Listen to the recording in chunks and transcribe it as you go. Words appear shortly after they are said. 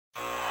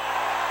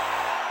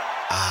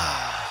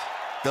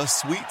The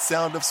sweet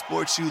sound of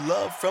sports you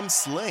love from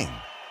Sling.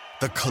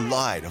 The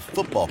collide of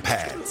football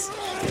pads.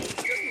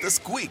 The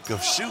squeak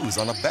of shoes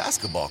on a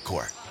basketball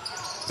court.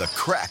 The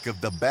crack of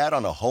the bat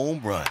on a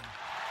home run.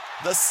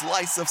 The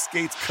slice of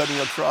skates cutting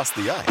across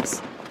the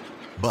ice.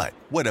 But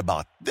what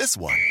about this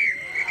one?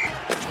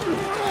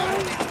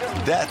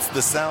 That's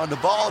the sound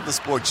of all the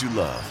sports you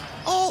love,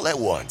 all at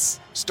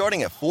once.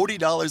 Starting at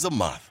 $40 a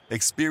month.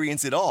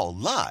 Experience it all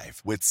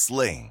live with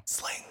Sling.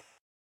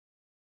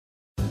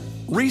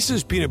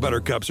 Reese's Peanut Butter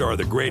Cups are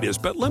the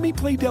greatest, but let me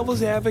play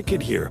devil's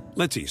advocate here.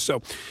 Let's see.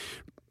 So,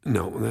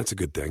 no, that's a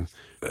good thing.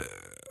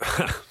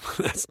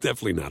 That's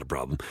definitely not a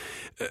problem.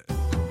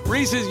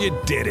 Reese's, you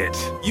did it.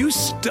 You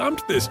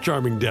stumped this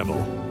charming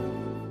devil.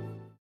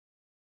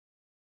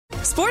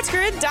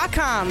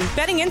 SportsGrid.com.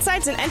 Betting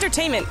insights and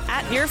entertainment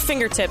at your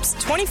fingertips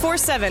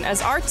 24/7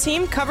 as our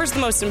team covers the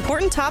most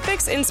important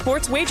topics in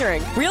sports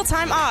wagering.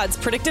 Real-time odds,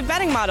 predictive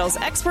betting models,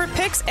 expert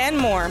picks, and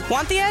more.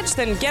 Want the edge?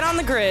 Then get on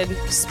the grid.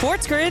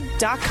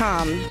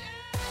 SportsGrid.com.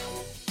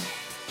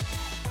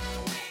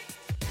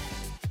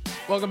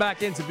 Welcome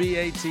back into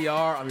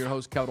BATR. I'm your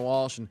host, Kevin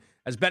Walsh. And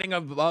as Betting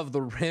Above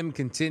the Rim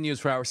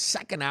continues for our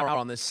second hour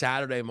on this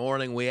Saturday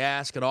morning, we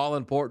ask an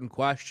all-important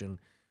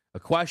question. A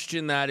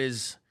question that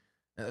is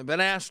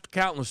been asked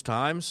countless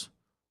times.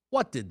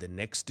 What did the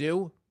Knicks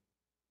do?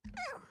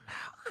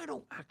 I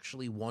don't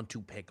actually want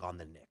to pick on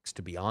the Knicks,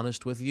 to be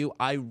honest with you.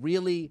 I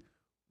really,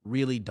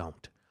 really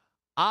don't.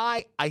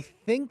 I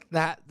think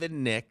that the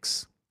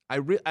Knicks, I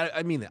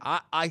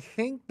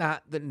think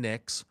that the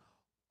Knicks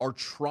are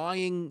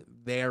trying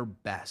their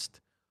best.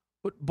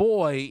 But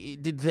boy,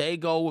 did they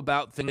go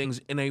about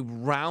things in a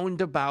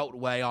roundabout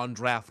way on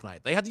draft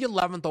night. They had the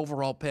 11th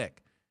overall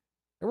pick.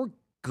 There were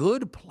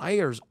good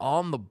players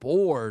on the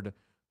board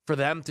for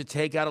them to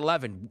take at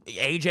 11.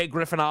 A.J.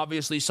 Griffin,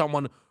 obviously,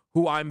 someone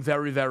who I'm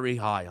very, very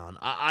high on.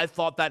 I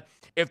thought that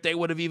if they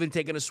would have even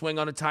taken a swing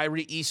on a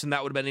Tyree Eason,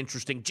 that would have been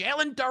interesting.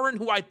 Jalen Duren,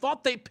 who I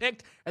thought they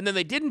picked, and then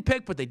they didn't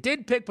pick, but they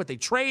did pick, but they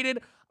traded.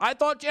 I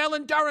thought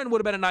Jalen Duren would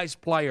have been a nice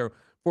player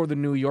for the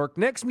New York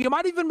Knicks. You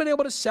might have even been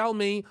able to sell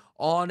me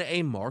on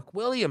a Mark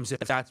Williams if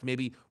that's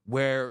maybe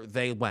where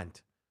they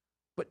went.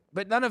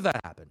 But none of that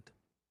happened.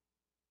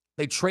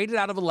 They traded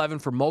out of 11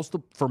 for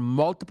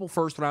multiple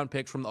first-round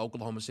picks from the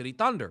Oklahoma City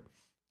Thunder.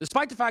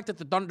 Despite the fact that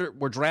the Thunder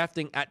were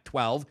drafting at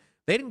 12,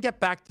 they didn't get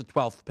back the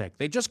 12th pick.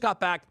 They just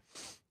got back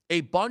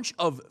a bunch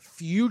of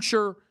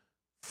future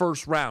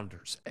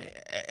first-rounders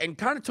and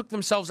kind of took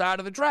themselves out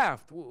of the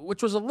draft,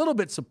 which was a little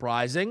bit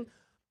surprising.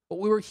 But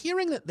we were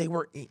hearing that they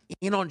were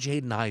in on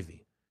Jaden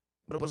Ivey.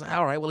 But it was,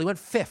 all right, well, he went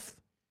 5th.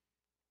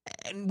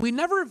 And we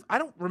never, I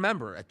don't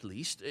remember, at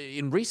least,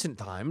 in recent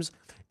times,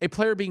 a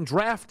player being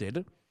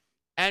drafted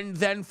and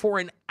then for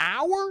an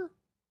hour,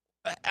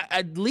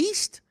 at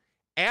least,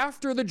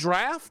 after the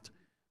draft,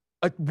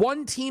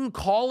 one team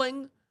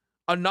calling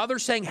another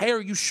saying, hey, are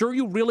you sure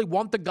you really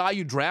want the guy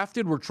you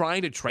drafted? We're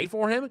trying to trade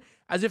for him.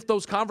 As if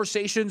those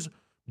conversations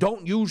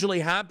don't usually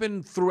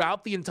happen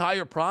throughout the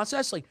entire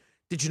process. Like,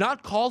 did you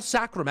not call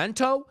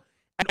Sacramento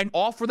and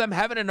offer them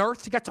heaven and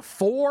earth to get to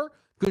 4,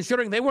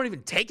 considering they weren't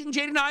even taking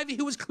Jaden Ivey,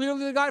 who was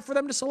clearly the guy for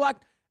them to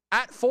select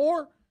at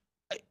 4?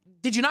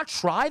 Did you not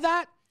try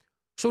that?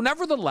 So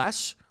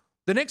nevertheless,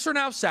 the Knicks are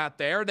now sat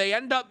there. They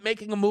end up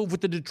making a move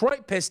with the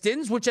Detroit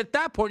Pistons, which at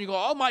that point you go,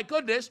 oh my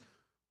goodness,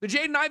 the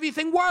Jaden Ivey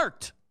thing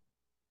worked.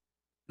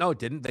 No, it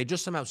didn't. They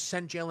just somehow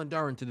sent Jalen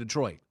Duren to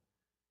Detroit.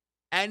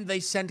 And they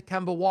sent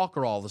Kemba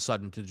Walker all of a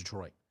sudden to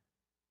Detroit.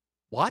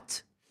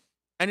 What?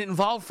 And it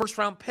involved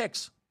first-round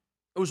picks.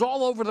 It was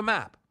all over the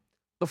map.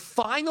 The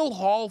final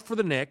haul for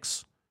the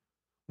Knicks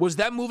was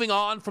them moving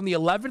on from the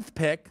 11th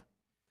pick,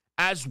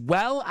 as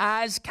well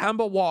as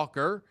Kemba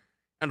Walker,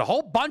 and a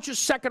whole bunch of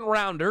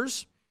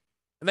second-rounders,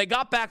 and they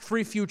got back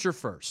 3 future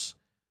firsts.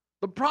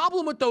 The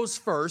problem with those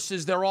firsts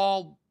is they're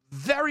all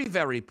very,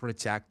 very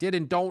protected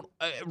and don't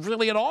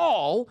really at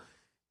all,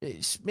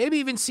 maybe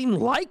even seem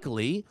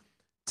likely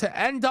to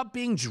end up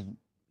being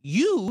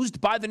used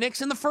by the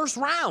Knicks in the first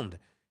round.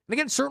 And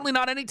again, certainly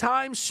not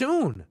anytime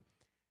soon.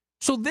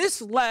 So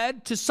this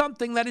led to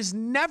something that is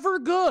never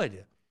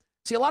good.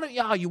 See, a lot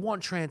of you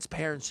want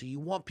transparency. You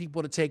want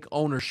people to take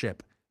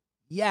ownership.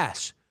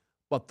 Yes,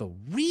 but the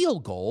real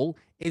goal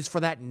is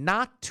for that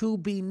not to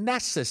be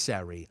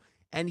necessary.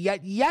 And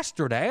yet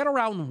yesterday at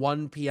around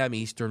 1 p.m.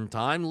 Eastern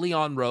time,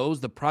 Leon Rose,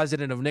 the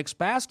president of Knicks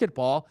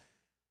basketball,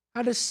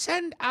 had to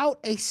send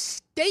out a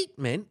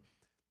statement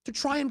to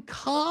try and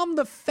calm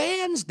the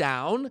fans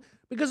down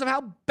because of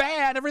how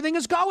bad everything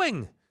is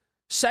going.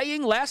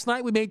 Saying last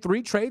night we made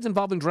 3 trades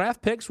involving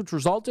draft picks, which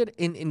resulted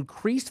in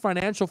increased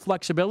financial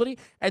flexibility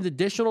and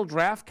additional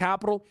draft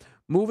capital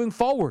moving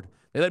forward.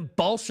 They then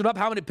bolstered up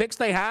how many picks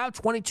they have,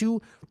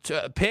 22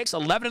 picks,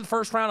 11 in the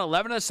first round,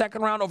 11 in the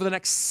second round over the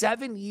next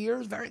 7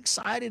 years. Very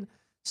excited.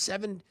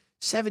 Seven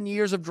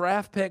years of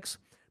draft picks.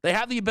 They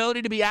have the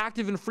ability to be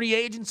active in free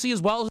agency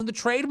as well as in the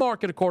trade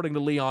market, according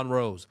to Leon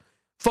Rose.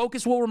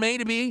 Focus will remain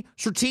to be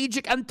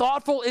strategic and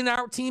thoughtful in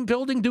our team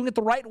building, doing it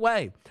the right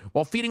way,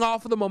 while feeding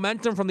off of the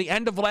momentum from the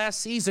end of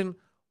last season.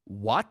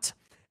 What?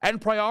 and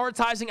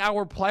prioritizing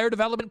our player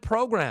development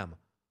program.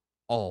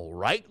 All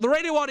right. The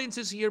radio audience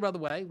is here, by the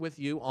way, with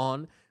you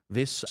on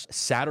this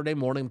Saturday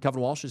morning. I'm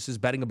Kevin Walsh. This is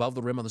Betting Above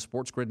the Rim on the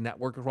Sports Grid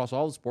Network across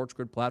all the Sports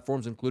Grid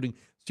platforms, including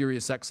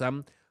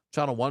SiriusXM,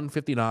 channel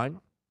 159.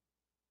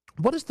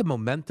 What is the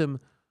momentum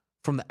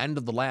from the end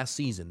of the last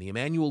season? The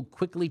Emmanuel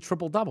quickly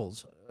triple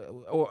doubles,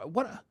 or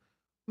what? I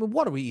mean,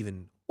 what are we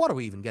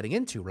even getting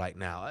into right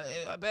now?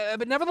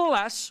 But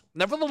nevertheless,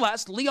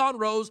 Leon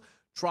Rose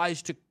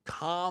tries to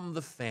calm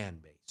the fan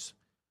base.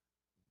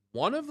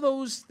 One of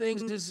those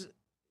things is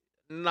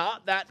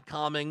not that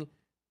calming.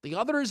 The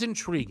other is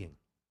intriguing.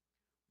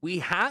 We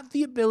have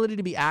the ability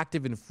to be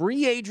active in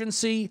free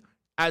agency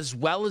as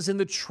well as in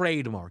the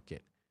trade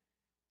market.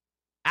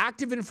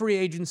 Active in free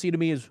agency to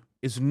me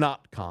is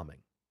not calming,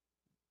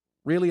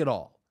 really at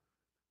all.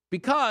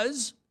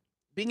 Because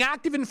being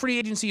active in free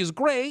agency is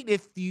great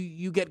if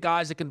you get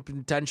guys that can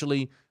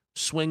potentially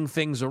swing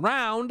things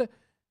around.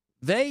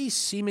 They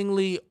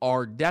seemingly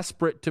are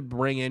desperate to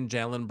bring in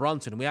Jalen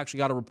Brunson. And we actually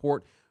got a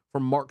report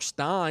from Mark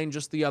Stein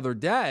just the other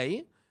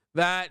day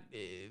that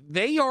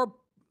they are,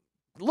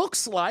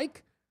 looks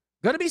like,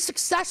 going to be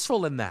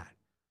successful in that.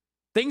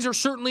 Things are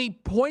certainly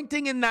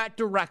pointing in that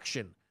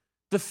direction.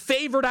 The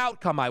favored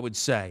outcome, I would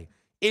say,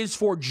 is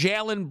for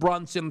Jalen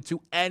Brunson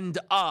to end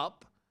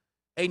up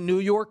a New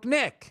York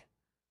Knick.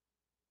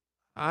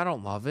 I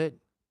don't love it.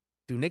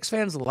 Do Knicks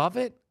fans love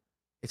it?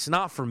 It's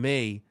not for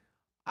me.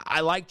 I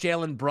like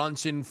Jalen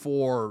Brunson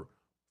for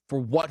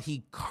what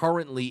he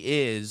currently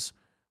is,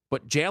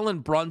 but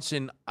Jalen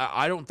Brunson,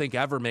 I don't think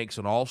ever makes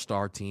an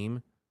all-star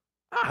team.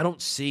 I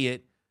don't see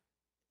it.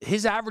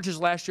 His averages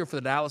last year for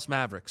the Dallas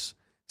Mavericks,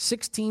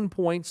 16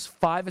 points,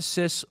 5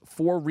 assists,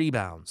 4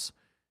 rebounds,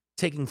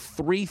 taking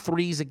 3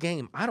 threes a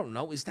game. I don't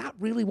know. Is that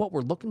really what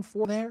we're looking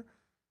for there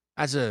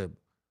as a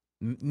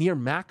near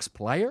max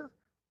player?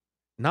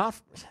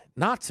 Not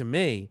to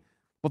me.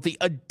 But the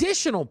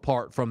additional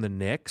part from the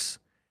Knicks,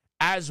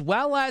 as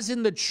well as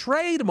in the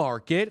trade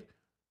market,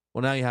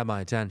 well, now you have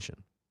my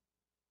attention.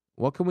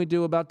 What can we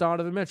do about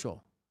Donovan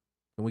Mitchell?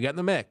 Can we get in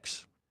the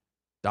mix?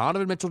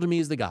 Donovan Mitchell, to me,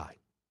 is the guy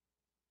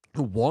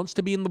who wants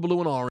to be in the blue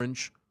and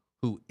orange,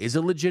 who is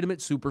a legitimate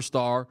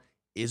superstar,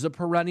 is a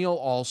perennial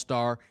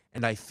all-star,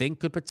 and I think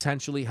could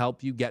potentially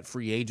help you get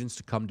free agents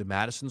to come to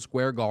Madison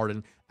Square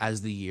Garden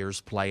as the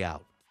years play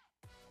out.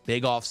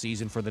 Big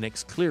offseason for the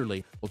Knicks,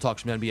 clearly. We'll talk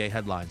some NBA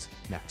headlines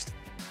next.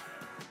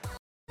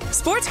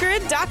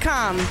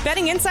 SportsGrid.com.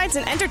 Betting insights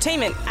and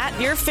entertainment at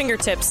your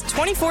fingertips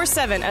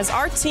 24/7 as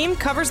our team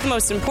covers the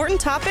most important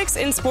topics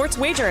in sports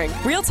wagering.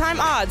 Real-time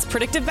odds,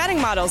 predictive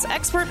betting models,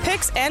 expert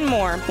picks, and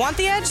more. Want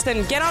the edge?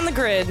 Then get on the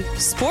grid.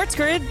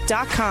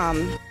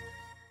 SportsGrid.com.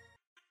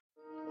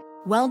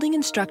 Welding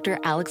instructor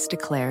Alex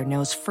DeClaire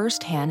knows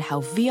firsthand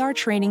how VR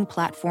training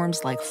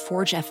platforms like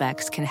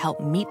ForgeFX can help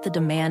meet the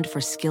demand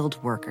for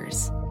skilled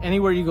workers.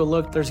 Anywhere you go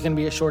look, there's going to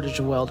be a shortage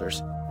of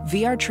welders.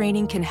 VR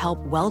training can help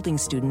welding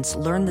students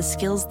learn the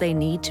skills they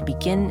need to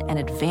begin and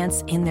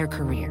advance in their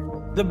career.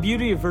 The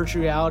beauty of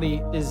virtual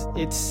reality is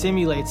it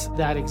simulates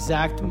that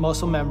exact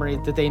muscle memory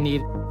that they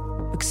need.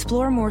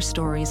 Explore more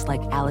stories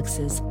like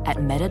Alex's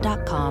at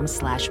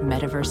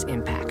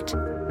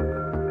meta.com/metaverseimpact.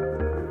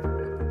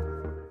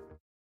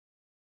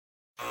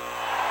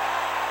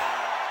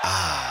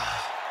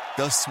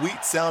 The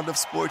sweet sound of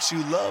sports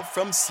you love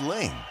from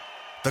Sling.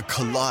 The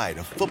collide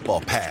of football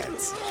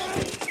pads.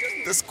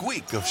 The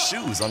squeak of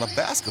shoes on a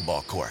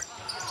basketball court.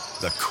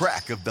 The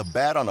crack of the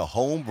bat on a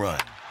home run.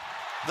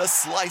 The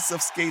slice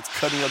of skates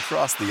cutting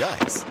across the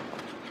ice.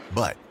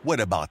 But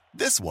what about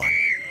this one?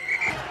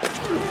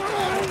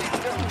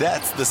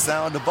 That's the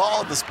sound of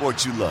all the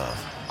sports you love,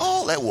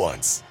 all at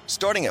once.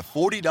 Starting at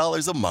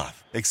 $40 a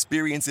month.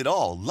 Experience it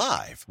all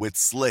live with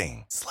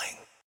Sling.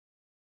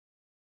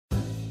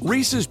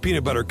 Reese's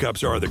peanut butter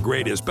cups are the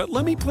greatest, but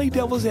let me play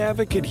devil's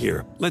advocate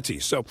here. Let's see.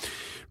 So,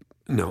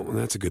 no,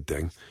 that's a good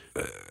thing.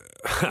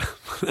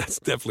 That's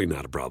definitely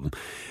not a problem.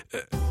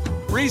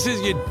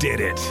 Reese's, you did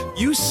it.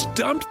 You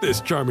stumped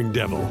this charming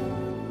devil.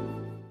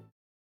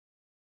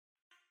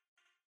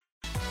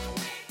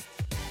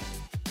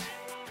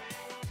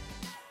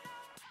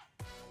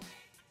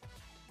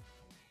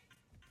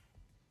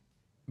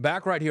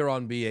 Back right here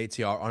on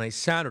BATR on a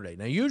Saturday.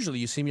 Now, usually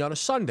you see me on a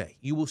Sunday.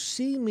 You will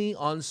see me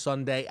on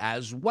Sunday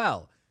as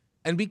well.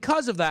 And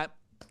because of that,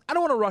 I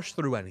don't want to rush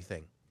through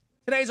anything.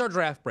 Today's our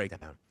draft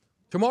breakdown.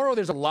 Tomorrow,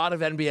 there's a lot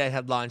of NBA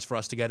headlines for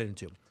us to get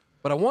into.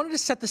 But I wanted to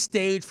set the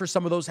stage for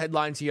some of those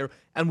headlines here,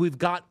 and we've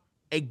got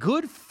a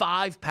good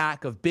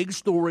 5-pack of big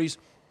stories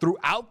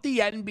throughout the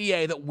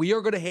NBA that we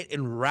are going to hit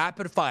in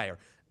rapid fire.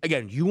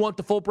 Again, you want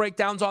the full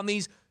breakdowns on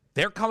these?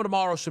 They're coming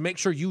tomorrow, so make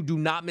sure you do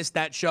not miss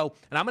that show.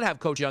 And I'm going to have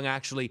Coach Young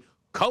actually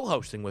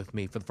co-hosting with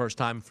me for the first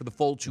time for the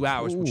full 2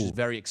 hours, which is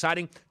very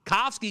exciting.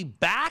 Kofsky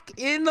back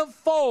in the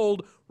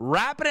fold.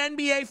 Rapid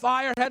NBA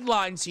fire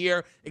headlines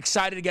here.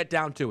 Excited to get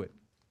down to it.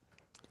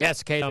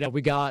 Yes, Kate,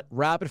 we got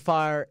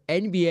rapid-fire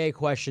NBA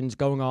questions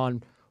going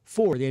on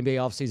for the NBA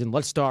offseason.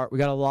 Let's start. We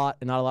got a lot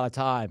and not a lot of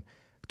time.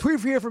 Tweet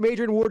here from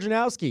Adrian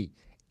Wojnarowski.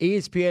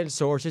 ESPN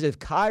sources, if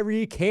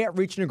Kyrie can't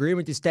reach an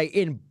agreement to stay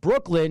in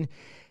Brooklyn,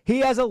 he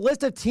has a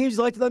list of teams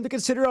he'd like them to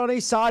consider on a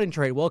sign and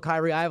trade. Well,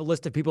 Kyrie, I have a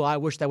list of people I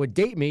wish that would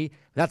date me.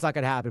 That's not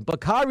going to happen.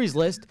 But Kyrie's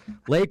list,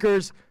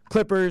 Lakers,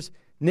 Clippers,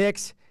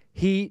 Knicks,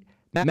 Heat,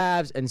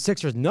 Mavs, and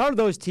Sixers. None of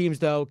those teams,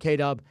 though,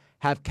 K-Dub,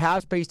 have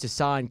cap space to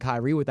sign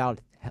Kyrie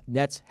without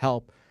Nets'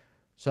 help.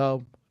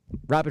 So,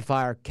 rapid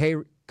fire.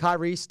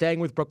 Kyrie staying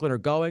with Brooklyn or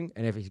going?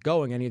 And if he's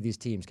going, any of these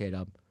teams,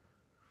 K-Dub?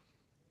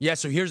 Yeah,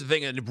 so here's the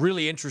thing. A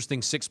really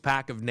interesting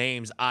six-pack of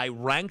names. I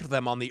ranked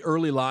them on the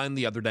early line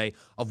the other day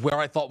of where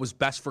I thought was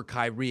best for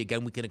Kyrie.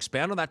 Again, we can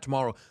expand on that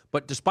tomorrow.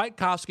 But despite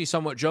Kofsky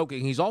somewhat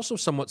joking, he's also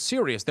somewhat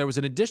serious. There was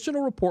an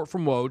additional report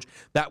from Woj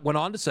that went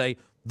on to say,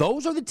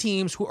 those are the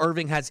teams who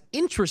Irving has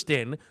interest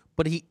in,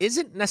 but he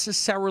isn't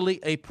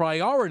necessarily a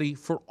priority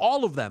for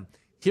all of them.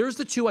 Here's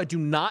the two I do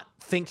not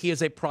think he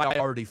is a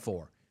priority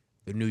for.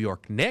 The New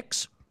York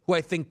Knicks, who I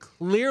think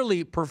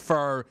clearly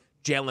prefer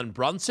Jalen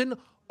Brunson.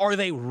 Are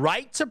they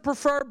right to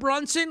prefer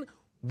Brunson?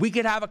 We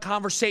could have a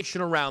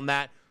conversation around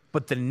that.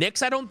 But the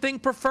Knicks, I don't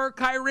think, prefer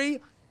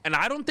Kyrie. And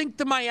I don't think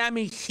the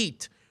Miami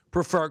Heat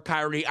prefer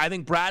Kyrie. I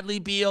think Bradley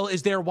Beal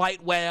is their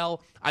white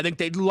whale. I think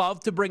they'd love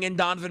to bring in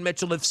Donovan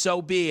Mitchell if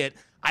so be it.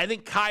 I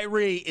think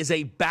Kyrie is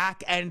a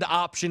back-end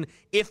option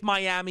if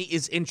Miami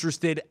is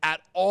interested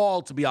at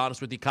all, to be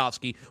honest with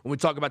Kofsky, when we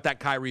talk about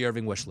that Kyrie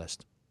Irving wish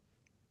list.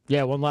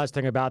 Yeah, one last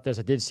thing about this.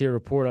 I did see a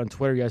report on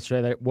Twitter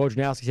yesterday that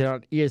Wojnarowski said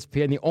on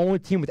ESPN the only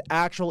team with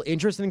actual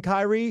interest in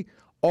Kyrie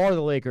are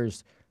the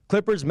Lakers.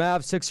 Clippers,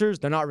 Mavs, Sixers,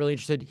 they're not really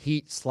interested.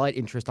 Heat, slight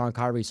interest on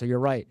Kyrie. So you're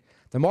right.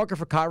 The market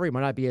for Kyrie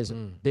might not be as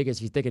big as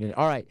he's thinking it.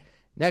 All right,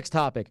 next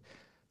topic.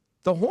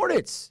 The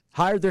Hornets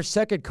hired their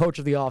second coach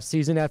of the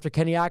offseason after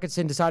Kenny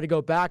Atkinson decided to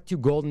go back to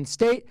Golden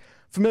State.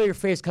 Familiar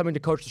face coming to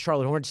coach the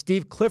Charlotte Hornets.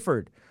 Steve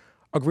Clifford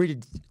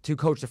agreed to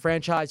coach the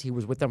franchise. He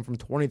was with them from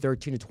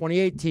 2013 to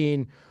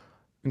 2018.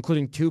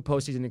 Including 2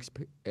 postseason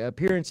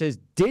appearances.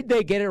 Did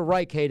they get it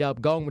right,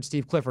 K-Dub, going with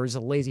Steve Clifford? Is a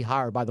lazy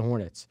hire by the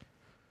Hornets?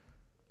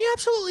 Yeah,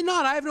 absolutely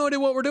not. I have no idea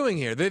what we're doing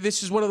here.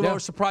 This is one of the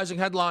most surprising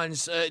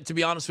headlines, to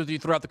be honest with you,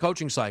 throughout the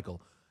coaching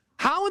cycle.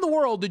 How in the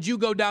world did you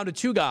go down to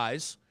 2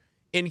 guys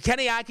in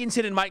Kenny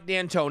Atkinson and Mike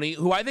D'Antoni,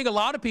 who I think a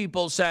lot of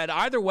people said,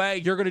 either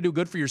way, you're going to do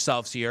good for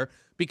yourselves here,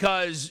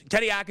 because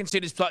Kenny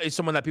Atkinson is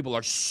someone that people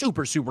are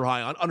super, super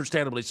high on,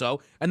 understandably so,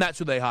 and that's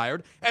who they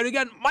hired. And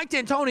again, Mike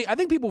D'Antoni, I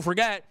think people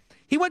forget,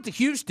 he went to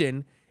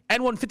Houston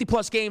and won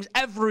 50-plus games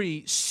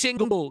every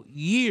single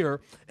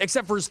year,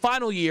 except for his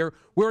final year,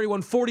 where he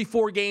won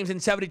 44 games in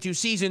 72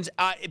 seasons,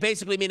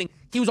 basically meaning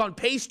he was on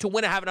pace to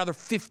have another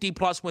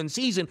 50-plus win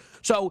season.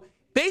 So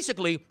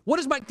basically, what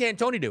does Mike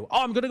D'Antoni do?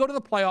 Oh, I'm going to go to the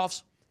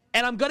playoffs,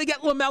 and I'm going to get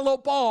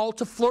LaMelo Ball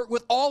to flirt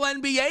with all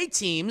NBA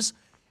teams.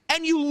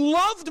 And you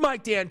loved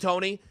Mike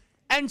D'Antoni,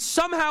 and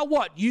somehow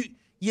what? You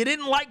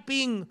didn't like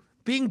being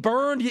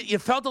burned, you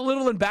felt a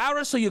little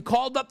embarrassed, so you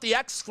called up the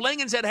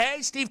ex-fling and said,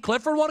 hey, Steve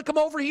Clifford want to come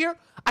over here?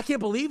 I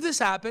can't believe this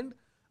happened.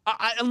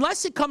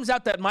 Unless it comes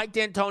out that Mike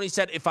D'Antoni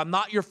said, if I'm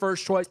not your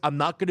first choice, I'm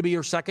not going to be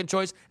your second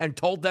choice, and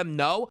told them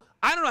no.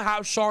 I don't know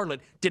how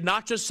Charlotte did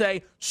not just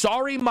say,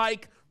 sorry,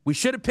 Mike, we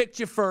should have picked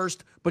you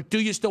first, but do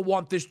you still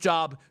want this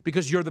job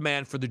because you're the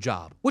man for the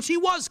job? Which he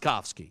was,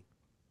 Kofsky.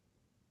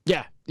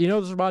 Yeah. You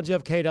know, this reminds you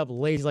of K-Dub,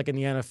 lazy like in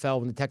the NFL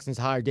when the Texans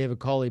hired David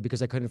Culley because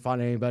they couldn't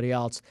find anybody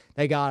else.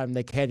 They got him.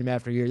 They canned him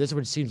after a year. This is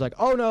what it seems like.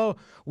 Oh, no,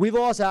 we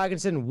lost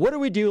Atkinson. What do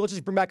we do? Let's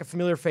just bring back a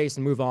familiar face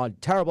and move on.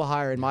 Terrible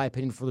hire, in my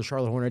opinion, for the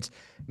Charlotte Hornets.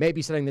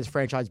 Maybe setting this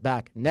franchise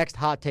back. Next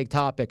hot take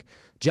topic.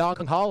 John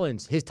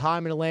Collins. His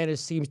time in Atlanta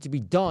seems to be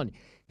done.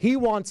 He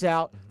wants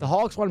out. The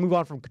Hawks want to move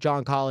on from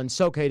John Collins.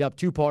 So, K-Dub,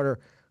 2-parter.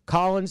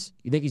 Collins,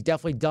 you think he's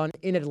definitely done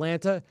in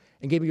Atlanta?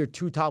 And give me your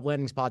 2 top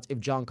landing spots if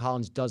John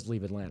Collins does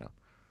leave Atlanta.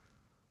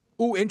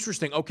 Ooh,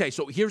 interesting. Okay,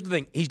 so here's the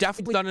thing. He's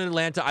definitely done in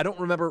Atlanta. I don't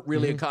remember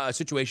really a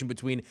situation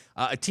between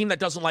a team that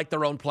doesn't like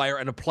their own player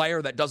and a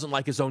player that doesn't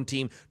like his own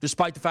team,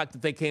 despite the fact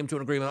that they came to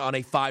an agreement on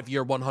a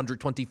 5-year,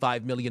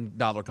 $125 million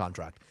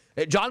contract.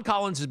 John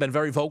Collins has been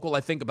very vocal, I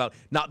think, about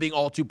not being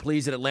all too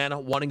pleased at Atlanta,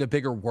 wanting a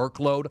bigger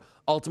workload,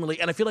 ultimately.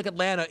 And I feel like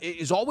Atlanta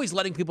is always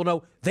letting people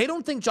know they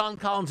don't think John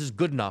Collins is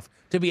good enough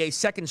to be a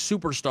second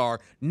superstar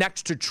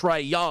next to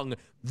Trae Young.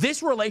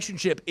 This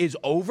relationship is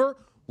over.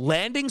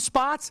 Landing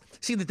spots?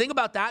 See, the thing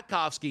about that,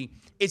 Kofsky,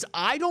 is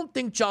I don't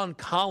think John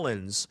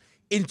Collins,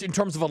 in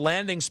terms of a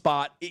landing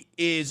spot,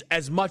 is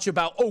as much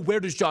about, oh,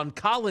 where does John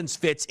Collins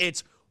fit?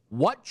 It's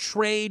what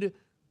trade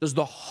does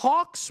the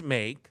Hawks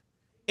make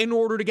in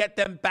order to get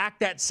them back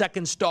that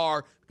second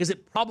star, because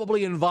it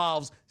probably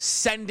involves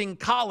sending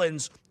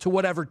Collins to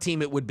whatever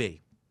team it would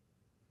be.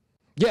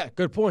 Yeah,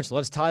 good point. So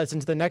let's tie this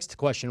into the next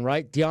question,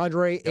 right?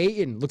 DeAndre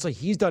Ayton. Looks like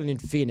he's done in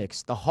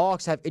Phoenix. The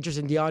Hawks have interest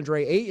in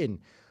DeAndre Ayton.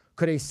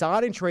 Could a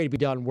sign and trade be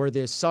done where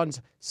the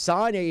Suns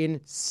sign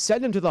Ayton,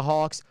 send him to the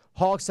Hawks,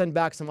 Hawks send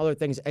back some other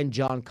things, and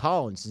John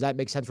Collins? Does that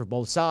make sense for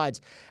both sides?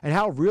 And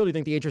how real do you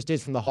think the interest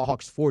is from the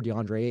Hawks for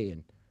DeAndre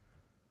Ayton?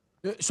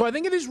 So I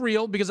think it is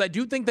real, because I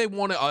do think they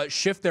want to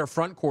shift their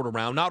front court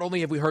around. Not only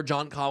have we heard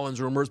John Collins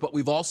rumors, but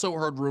we've also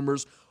heard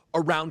rumors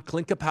around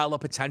Clint Capella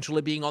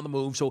potentially being on the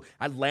move. So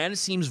Atlanta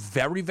seems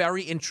very,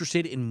 very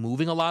interested in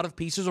moving a lot of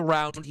pieces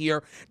around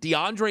here.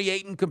 DeAndre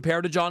Ayton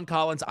compared to John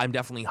Collins, I'm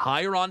definitely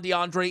higher on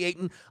DeAndre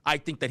Ayton. I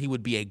think that he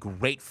would be a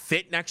great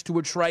fit next to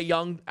a Trae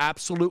Young,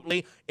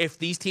 absolutely. If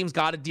these teams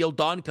got a deal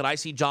done, could I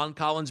see John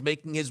Collins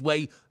making his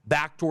way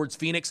back towards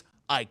Phoenix?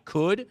 I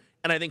could,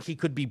 and I think he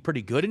could be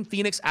pretty good in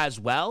Phoenix as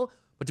well.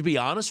 But to be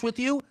honest with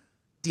you,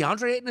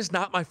 DeAndre Ayton is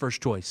not my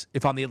first choice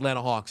if I'm the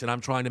Atlanta Hawks and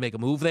I'm trying to make a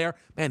move there.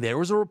 Man, there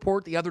was a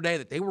report the other day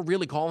that they were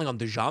really calling on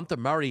DeJounte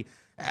Murray.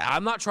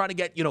 I'm not trying to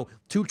get,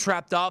 too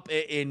trapped up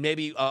in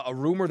maybe a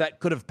rumor that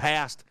could have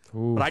passed,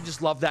 but I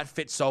just love that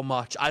fit so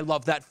much. I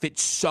love that fit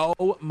so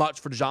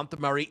much for DeJounte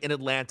Murray in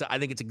Atlanta. I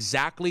think it's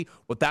exactly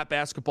what that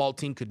basketball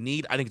team could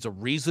need. I think it's a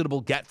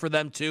reasonable get for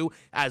them, too,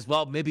 as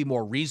well, maybe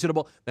more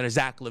reasonable than a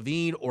Zach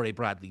LaVine or a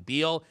Bradley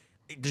Beal.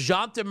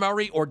 DeJounte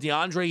Murray or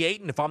DeAndre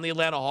Ayton, if I'm the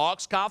Atlanta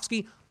Hawks,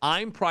 Kofsky,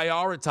 I'm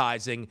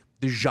prioritizing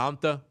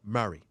DeJounte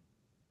Murray.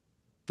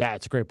 Yeah,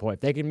 it's a great point. If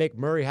they can make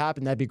Murray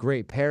happen, that'd be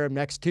great. Pair him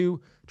next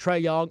to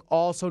Trae Young,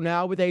 also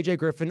now with A.J.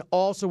 Griffin,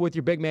 also with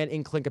your big man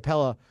in Clint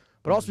Capella.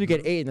 But also you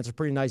get Ayton. That's a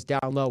pretty nice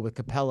down low with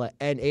Capella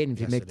and Ayton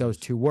if you make those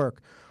two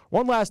work.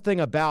 One last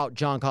thing about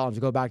John Collins,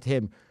 to go back to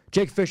him.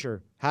 Jake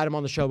Fisher had him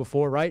on the show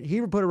before, right?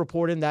 He put a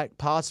report in that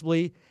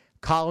possibly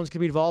Collins could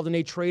be involved in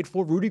a trade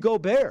for Rudy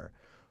Gobert.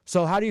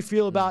 So how do you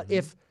feel about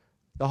if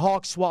the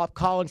Hawks swap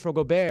Collins for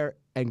Gobert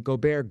and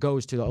Gobert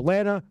goes to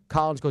Atlanta,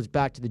 Collins goes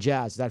back to the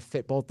Jazz? Does that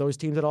fit both those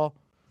teams at all?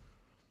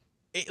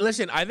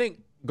 Listen, I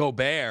think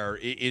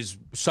Gobert is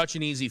such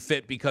an easy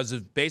fit because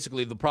of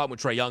basically the problem with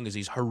Trae Young is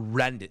he's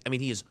horrendous. I mean,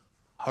 he is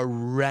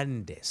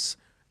horrendous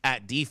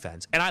at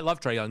defense. And I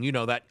love Trae Young. You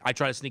know that. I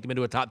tried to sneak him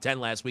into a top 10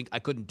 last week. I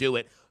couldn't do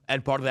it.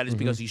 And part of that is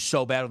because he's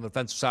so bad on the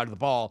defensive side of the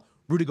ball.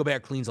 Rudy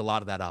Gobert cleans a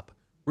lot of that up.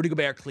 Rudy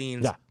Gobert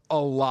cleans a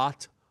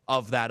lot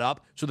of that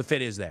up. So the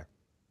fit is there.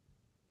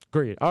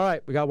 Agreed. All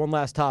right, we got one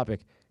last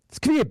topic. It's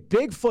going to be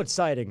a Bigfoot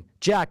sighting.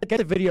 Jack, get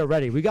the video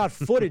ready. We got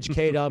footage,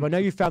 K-Dub. I know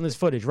you found this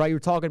footage, right? You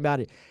were talking about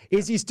it.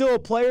 Is he still a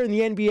player in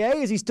the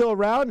NBA? Is he still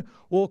around?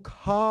 Well,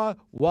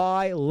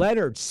 Kawhi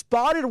Leonard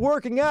spotted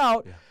working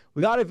out. Yeah.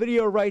 We got a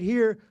video right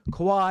here.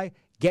 Kawhi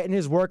getting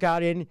his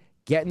workout in,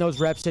 getting those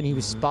reps in. He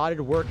was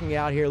spotted working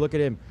out here. Look at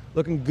him.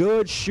 Looking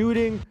good,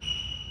 shooting.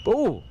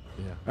 Ooh,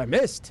 I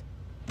missed.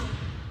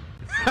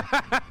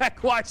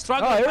 Quite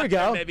struggling. Oh, here we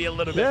go. Maybe a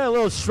little bit. Yeah, a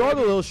little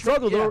struggle,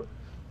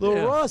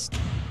 little rust.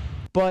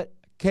 But,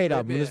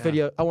 K-Dub, in this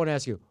video, I want to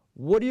ask you,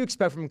 what do you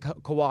expect from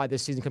Kawhi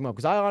this season coming up?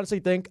 Because I honestly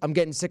think I'm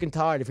getting sick and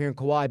tired of hearing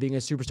Kawhi being a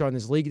superstar in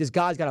this league. This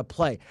guy's got to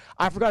play.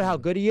 I forgot how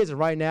good he is, and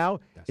right now,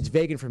 it's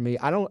vacant for me.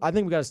 I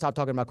think we got to stop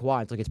talking about Kawhi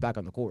until he gets back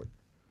on the court.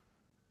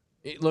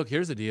 Look,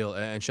 here's the deal,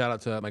 and shout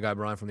out to my guy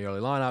Brian from the early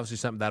line. Obviously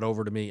sent that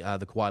over to me,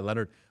 the Kawhi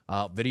Leonard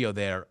video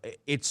there.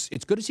 It's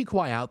good to see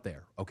Kawhi out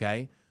there,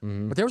 okay?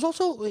 Mm-hmm. But there was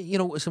also,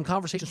 some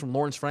conversations from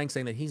Lawrence Frank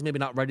saying that he's maybe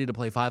not ready to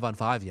play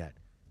 5-on-5 yet.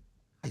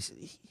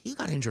 He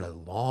got injured a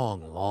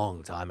long,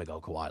 long time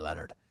ago, Kawhi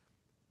Leonard.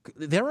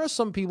 There are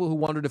some people who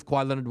wondered if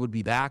Kawhi Leonard would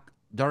be back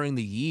during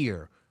the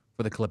year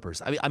for the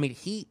Clippers. I mean,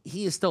 he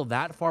is still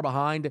that far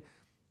behind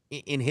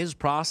in his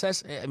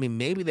process. I mean,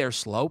 maybe they're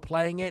slow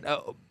playing it,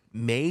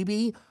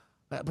 maybe.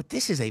 But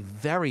this is a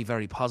very,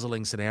 very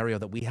puzzling scenario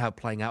that we have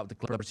playing out with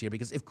the Clippers here,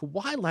 because if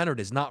Kawhi Leonard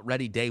is not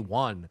ready day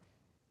one,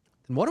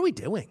 then what are we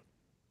doing?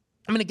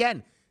 I mean,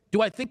 again,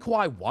 do I think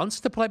Kawhi wants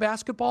to play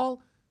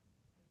basketball?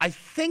 I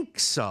think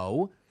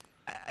so.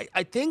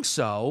 I think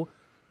so.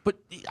 But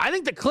I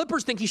think the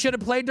Clippers think he should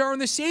have played during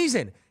the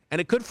season,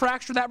 and it could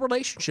fracture that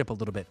relationship a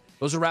little bit.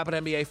 Those are Rapid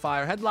NBA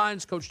Fire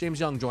headlines. Coach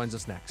James Young joins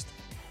us next.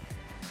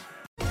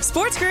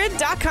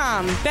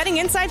 SportsGrid.com. Betting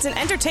insights and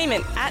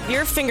entertainment at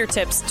your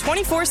fingertips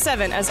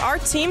 24/7 as our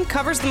team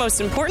covers the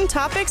most important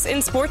topics in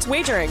sports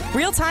wagering.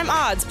 Real-time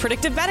odds,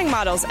 predictive betting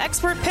models,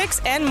 expert picks,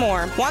 and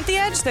more. Want the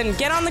edge? Then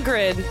get on the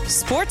grid.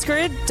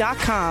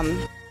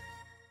 SportsGrid.com.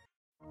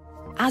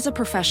 As a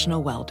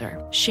professional welder,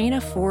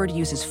 Shayna Ford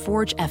uses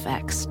Forge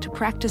FX to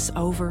practice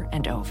over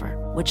and over,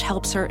 which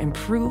helps her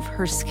improve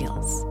her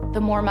skills.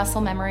 The more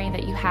muscle memory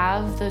that you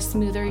have, the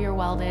smoother your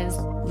weld is.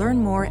 Learn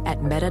more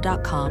at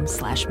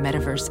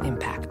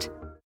meta.com/metaverseimpact.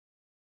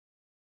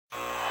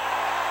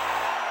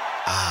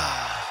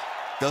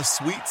 The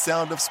sweet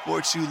sound of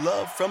sports you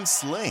love from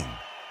Sling.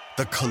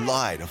 The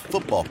collide of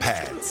football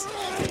pads.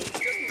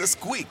 The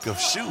squeak of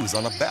shoes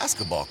on a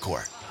basketball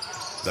court.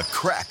 The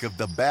crack of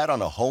the bat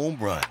on a home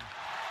run.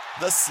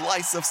 The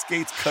slice of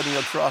skates cutting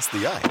across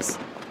the ice.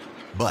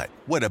 But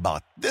what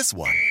about this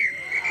one?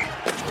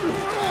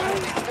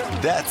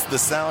 That's the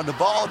sound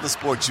of all the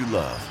sports you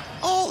love,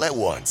 all at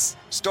once.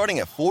 Starting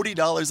at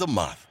 $40 a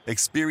month.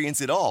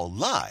 Experience it all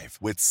live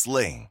with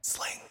Sling.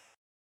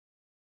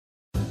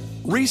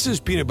 Reese's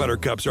peanut butter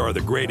cups are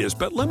the greatest,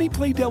 but let me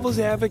play devil's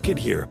advocate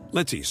here.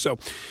 Let's see. So,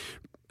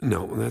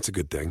 no, that's a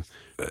good thing.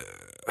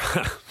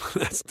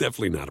 That's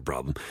definitely not a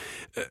problem.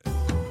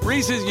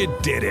 Reese's, you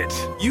did it.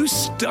 You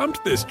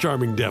stumped this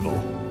charming devil.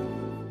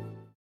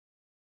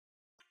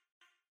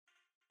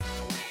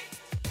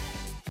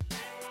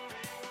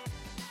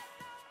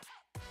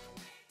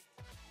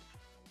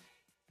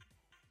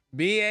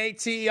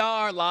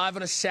 BATR live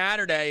on a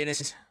Saturday, and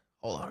it's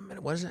hold on a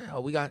minute. What is it? Oh,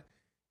 we got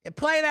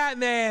play that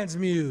man's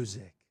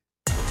music.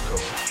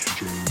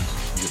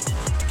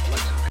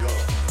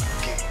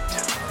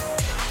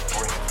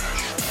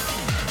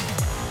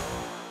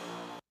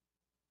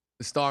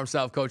 The star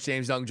himself, Coach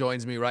James Young,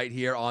 joins me right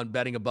here on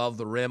Betting Above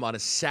the Rim on a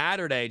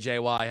Saturday.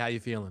 JY, how you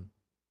feeling?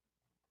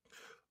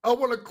 I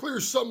want to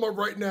clear something up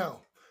right now.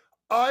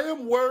 I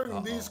am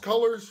wearing these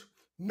colors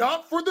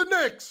not for the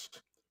Knicks,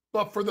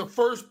 but for the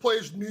first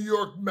place New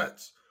York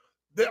Mets.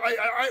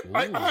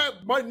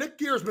 My Knick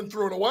gear has been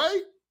thrown away.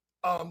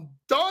 I'm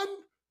done.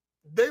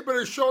 They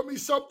better show me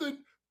something,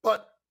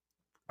 but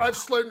I've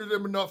slandered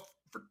them enough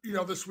for,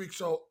 this week,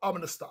 so I'm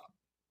going to stop.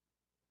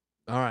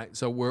 All right,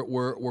 so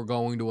we're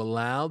going to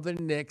allow the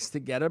Knicks to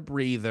get a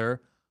breather.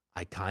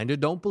 I kind of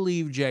don't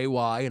believe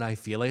JY, and I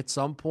feel at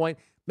some point,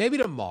 maybe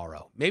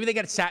tomorrow, maybe they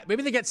get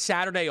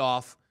Saturday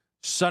off.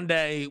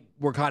 Sunday,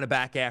 we're kind of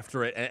back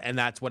after it, and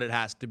that's what it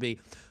has to be.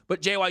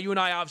 But JY, you and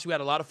I obviously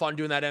had a lot of fun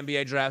doing that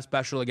NBA draft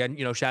special. Again,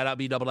 shout out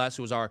BSS,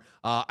 who was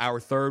our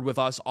third with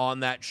us on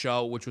that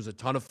show, which was a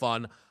ton of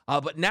fun.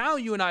 But now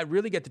you and I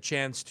really get the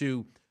chance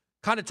to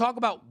kind of talk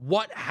about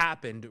what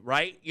happened,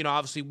 right?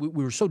 Obviously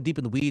we were so deep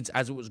in the weeds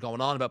as it was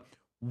going on about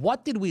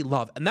what did we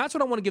love. And that's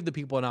what I want to give the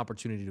people an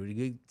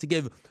opportunity to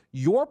give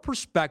your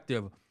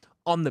perspective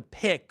on the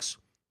picks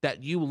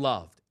that you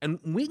loved. And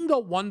we can go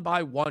one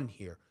by one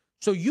here.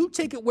 So you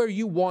take it where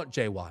you want,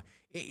 JY.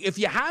 If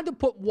you had to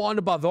put one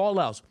above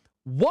all else,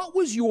 what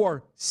was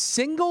your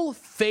single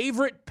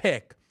favorite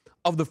pick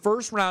of the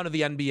first round of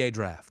the NBA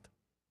draft?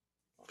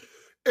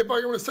 If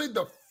I want to say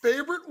the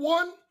favorite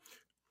one,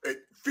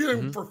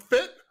 feeling for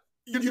fit,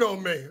 you know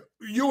me.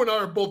 You and I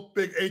are both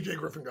big AJ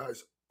Griffin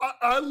guys.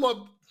 I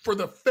love for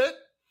the fit,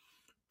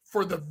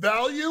 for the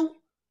value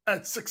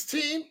at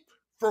 16,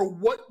 for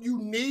what you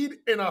need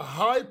in a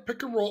high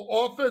pick and roll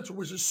offense,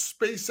 which is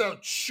space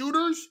out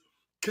shooters,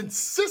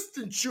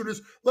 consistent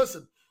shooters.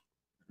 Listen,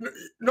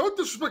 no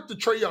disrespect to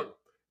Trae Young.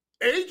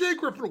 AJ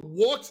Griffin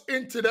walks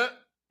into that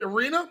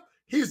arena,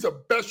 he's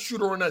the best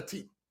shooter on that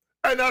team.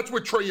 And that's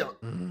with Trae Young.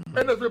 And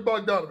that's with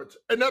Bogdanovich.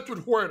 And that's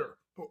with Huerter,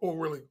 who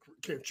really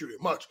can't shoot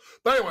it much.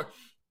 But anyway,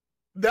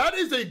 that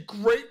is a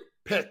great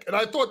pick. And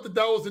I thought that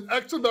was an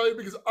excellent value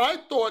because I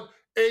thought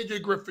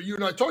AJ Griffin, you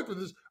and I talked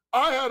about this,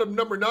 I had him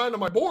number 9 on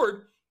my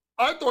board.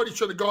 I thought he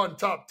should have gone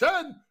top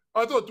 10.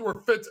 I thought there were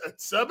fits at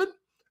 7,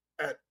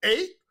 at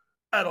 8,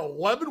 at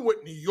 11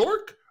 with New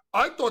York.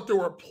 I thought there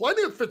were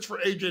plenty of fits for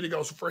AJ to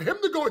go. So for him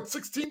to go at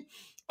 16,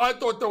 I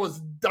thought that was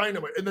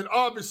dynamite. And then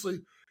obviously,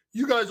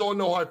 you guys all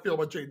know how I feel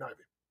about Jaden Ivey.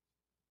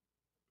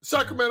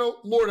 Sacramento,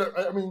 Lord,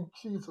 I mean,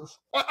 Jesus.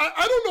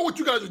 I don't know what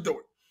you guys are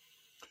doing.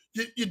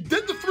 You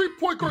did the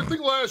three-point guard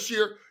thing last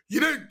year. You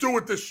didn't do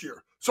it this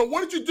year. So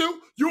what did you do?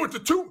 You went to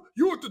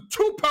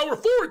two power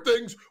forward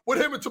things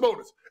with him and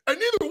Sabonis. And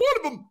neither one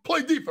of them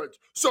play defense.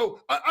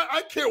 So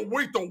I can't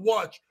wait to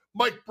watch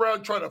Mike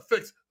Brown try to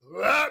fix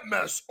that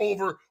mess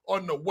over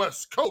on the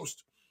West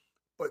Coast.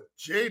 But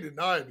Jaden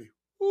Ivey,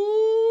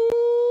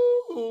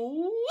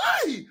 ooh,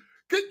 hey,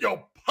 get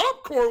your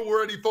popcorn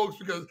ready, folks,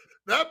 because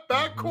that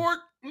backcourt,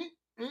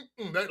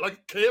 that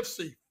like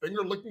KFC,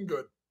 finger looking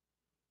good.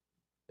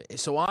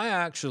 So I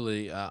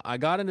actually, I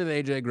got into the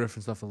AJ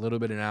Griffin stuff a little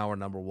bit in hour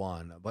number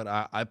 1, but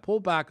I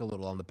pulled back a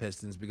little on the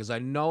Pistons because I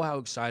know how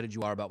excited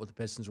you are about what the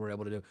Pistons were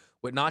able to do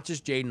with not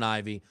just Jaden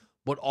Ivey,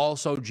 but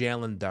also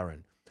Jalen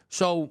Duren.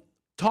 So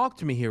talk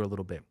to me here a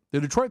little bit. The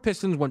Detroit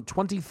Pistons went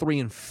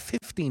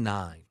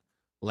 23-59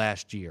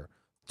 last year,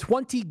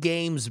 20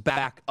 games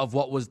back of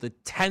what was the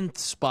 10th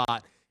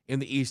spot in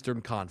the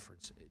Eastern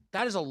Conference.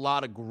 That is a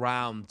lot of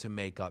ground to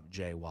make up,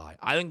 JY.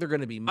 I think they're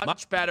going to be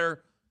much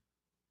better.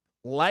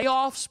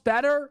 Layoffs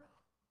better?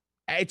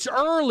 It's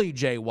early,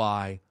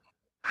 JY.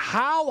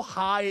 How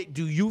high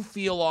do you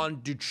feel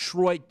on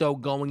Detroit, though,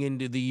 going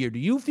into the year? Do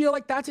you feel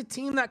like that's a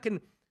team that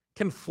can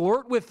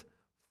flirt with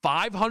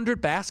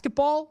 500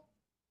 basketball?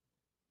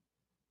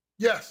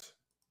 Yes,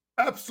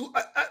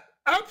 absolutely.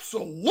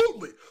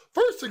 Absolutely.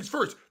 First things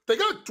first, they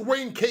got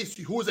Dwayne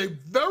Casey, who is a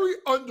very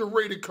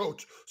underrated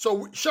coach.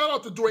 So shout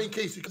out to Dwayne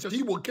Casey because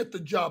he will get the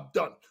job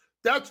done.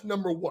 That's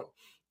number 1.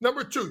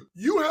 Number 2,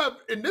 you have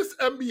in this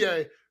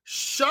NBA,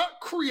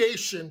 shot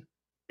creation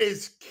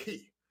is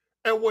key.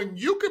 And when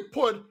you can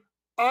put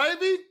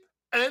Ivy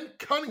and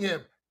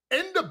Cunningham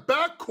in the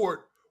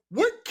backcourt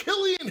with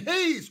Killian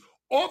Hayes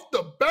off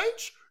the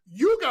bench,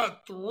 you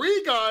got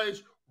 3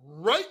 guys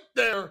right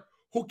there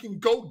who can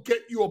go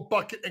get you a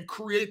bucket and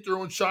create their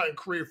own shot and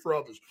create for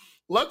others.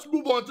 Let's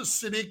move on to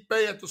Saddiq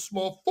Bey at the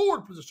small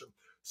forward position.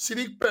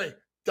 Saddiq Bey,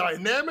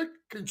 dynamic,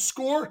 can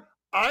score.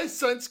 I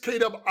sense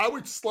K-Dub, I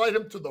would slide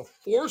him to the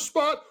 4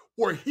 spot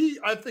where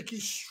I think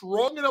he's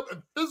strong enough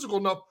and physical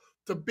enough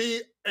to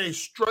be a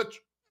stretch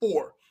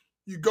 4.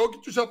 You go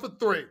get yourself a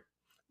 3.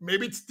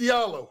 Maybe it's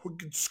Diallo, who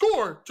can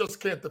score, just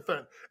can't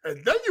defend.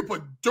 And then you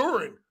put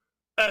Duren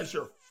as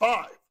your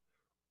 5.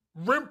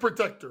 Rim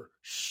protector,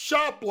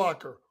 shot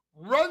blocker,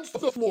 runs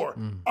the floor.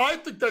 I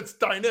think that's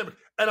dynamic.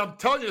 And I'm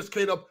telling you this,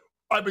 K-Dub,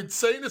 I've been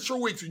saying this for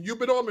weeks, and you've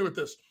been on me with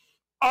this.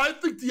 I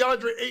think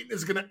DeAndre Ayton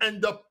is going to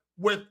end up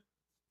with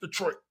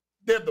Detroit.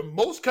 They have the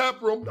most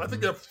cap room. I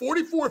think they have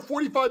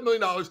 $45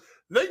 million.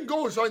 They can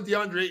go and sign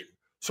DeAndre Ayton.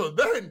 So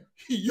then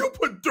you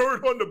put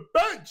Dirt on the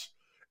bench.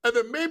 And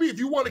then maybe if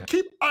you want to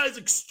keep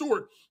Isaac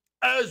Stewart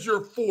as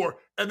your 4,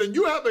 and then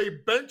you have a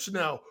bench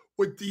now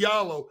with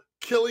Diallo,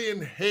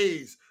 Killian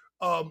Hayes,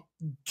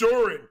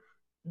 Duren.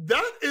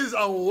 That is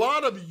a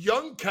lot of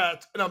young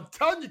cats. And I'm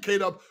telling you,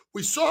 K-Dub,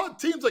 we saw how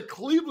teams like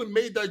Cleveland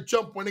made that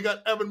jump when they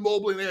got Evan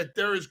Mobley and they had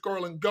Darius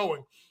Garland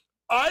going.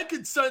 I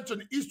can sense in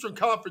the Eastern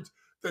Conference,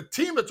 the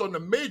team that's on the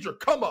major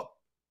come-up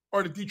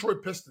are the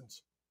Detroit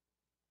Pistons.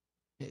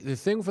 The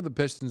thing for the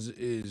Pistons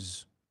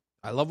is,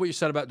 I love what you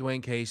said about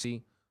Dwayne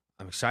Casey.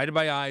 I'm excited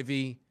by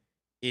Ivy.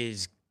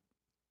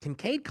 Can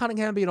Cade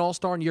Cunningham be an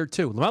all-star in year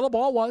 2? LaMelo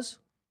Ball was.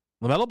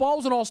 LaMelo Ball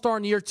was an all-star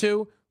in year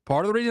 2.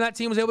 Part of the reason that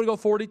team was able to go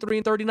 43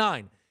 and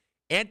 39.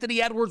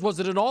 Anthony Edwards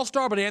wasn't an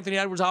all-star, but Anthony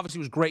Edwards obviously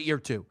was great year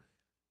 2.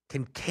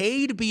 Can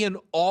Cade be an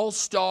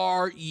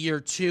all-star year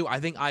 2? I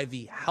think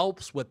Ivy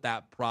helps with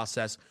that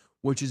process,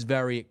 which is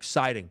very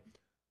exciting.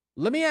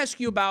 Let me ask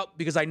you about,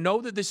 because I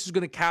know that this is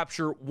going to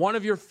capture one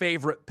of your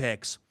favorite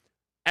picks,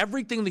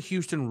 everything the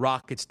Houston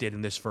Rockets did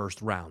in this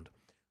first round.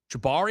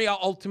 Jabari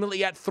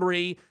ultimately at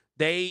 3.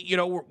 They,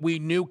 we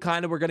knew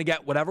kind of we're going to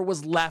get whatever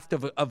was left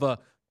of a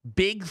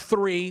big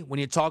 3 when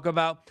you talk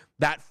about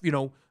that,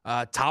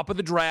 top of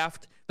the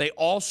draft. They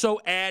also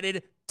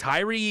added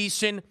Tyree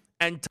Eason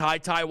and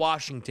Ty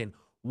Washington.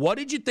 What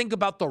did you think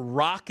about the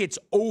Rockets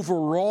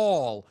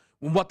overall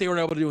and what they were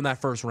able to do in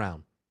that first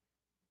round?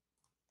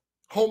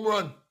 Home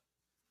run.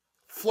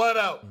 Flat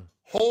out.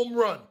 Home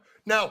run.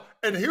 Now,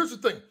 and here's the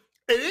thing.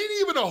 It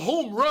ain't even a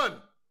home run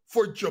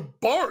for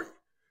Jabari.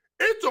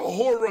 It's a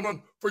home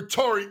run for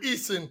Tari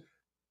Eason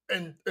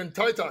and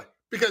Ty.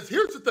 Because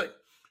here's the thing.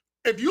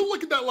 If you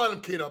look at that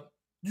lineup, K-Dub,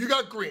 you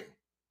got Green,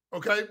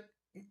 okay?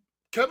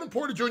 Kevin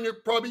Porter Jr.,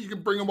 probably you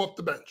can bring him off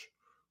the bench,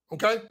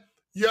 okay?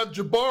 You have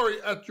Jabari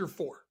at your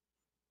 4,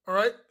 all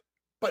right?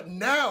 But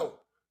now,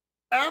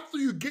 after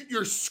you get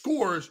your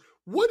scores,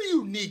 what do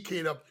you need,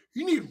 K-Dub?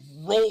 You need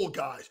role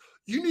guys.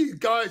 You need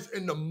guys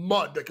in the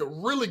mud that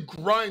can really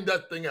grind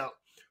that thing out.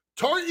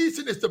 Tari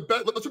Eason is the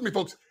best, listen to me,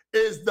 folks,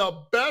 is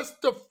the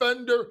best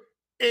defender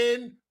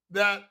in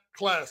that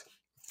class.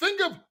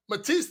 Think of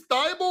Matisse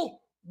Thybulle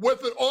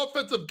with an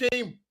offensive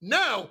game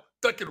now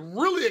that can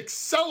really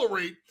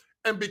accelerate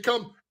and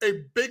become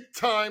a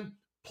big-time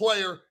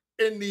player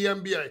in the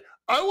NBA.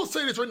 I will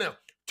say this right now.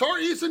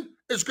 Tari Eason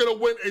is going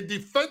to win a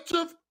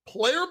Defensive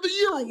Player of the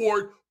Year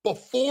award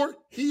before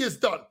he is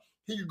done.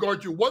 He can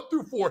guard you 1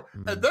 through 4.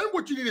 And then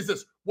what you need is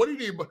this. What do you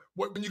need?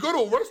 When you go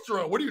to a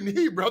restaurant, what do you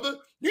need, brother?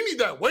 You need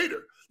that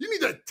waiter. You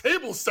need that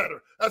table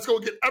setter. That's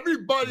going to get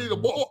everybody the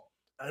ball.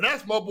 And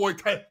that's my boy,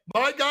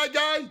 my guy,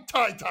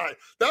 Ty.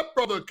 That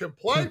brother can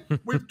play.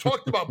 We've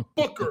talked about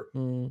Booker,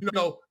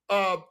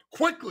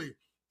 Quickly.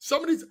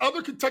 Some of these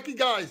other Kentucky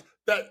guys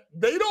that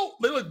they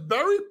look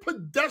very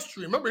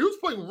pedestrian. Remember, he was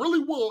playing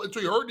really well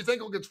until he hurt his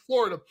ankle against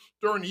Florida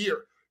during the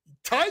year.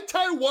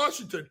 Ty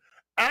Washington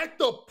at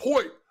the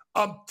point.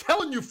 I'm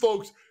telling you,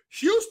 folks,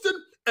 Houston,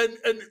 and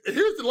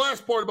here's the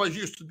last part about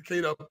Houston,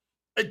 Kato.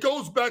 It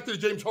goes back to the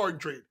James Harden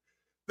trade.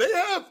 They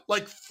have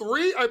like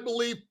 3, I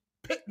believe,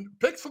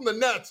 picks from the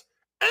Nets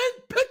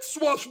and pick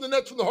swaps from the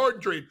Nets from the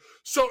Harden trade.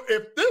 So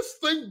if this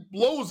thing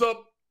blows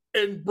up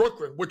in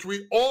Brooklyn, which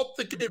we all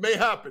think it may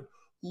happen,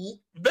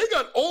 they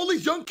got all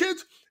these young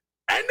kids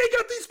and they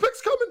got these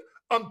picks coming.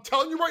 I'm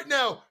telling you right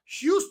now,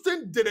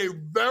 Houston did a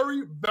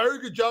very, very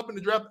good job in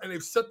the draft, and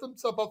they've set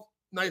themselves up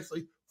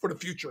nicely for the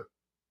future.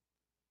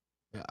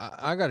 Yeah,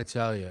 I got to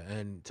tell you,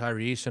 and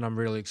Tyree Eason, I'm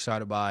really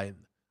excited by. I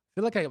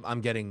feel like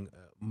I'm getting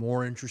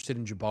more interested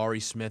in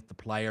Jabari Smith, the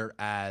player,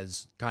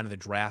 as kind of the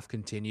draft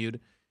continued.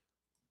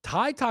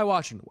 Ty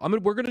Washington.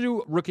 We're going to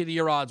do Rookie of the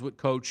Year odds with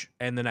Coach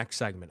in the next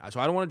segment, so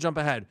I don't want to jump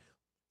ahead.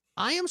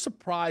 I am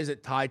surprised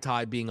at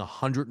Ty being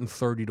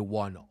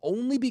 130-1,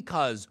 only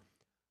because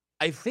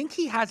I think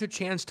he has a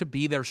chance to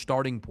be their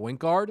starting point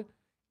guard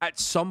at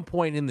some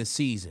point in the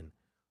season.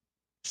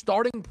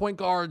 Starting point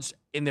guards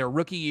in their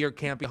rookie year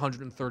can't be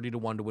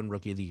 130-1 to win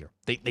Rookie of the Year.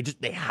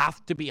 They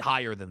have to be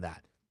higher than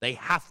that. They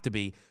have to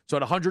be. So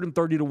at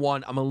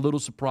 130-1, I'm a little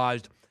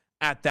surprised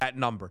at that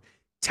number.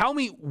 Tell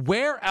me,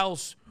 where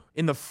else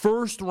in the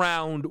first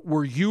round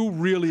were you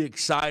really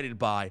excited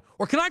by?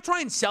 Or can I try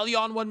and sell you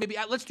on one? Maybe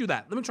let's do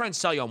that. Let me try and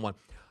sell you on one.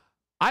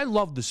 I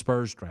love the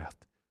Spurs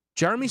draft.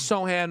 Jeremy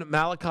Sohan,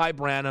 Malachi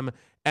Branham,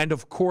 and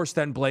of course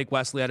then Blake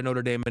Wesley out of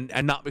Notre Dame,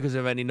 and not because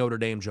of any Notre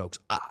Dame jokes.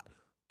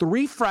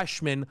 3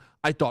 freshmen,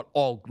 I thought,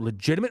 all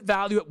legitimate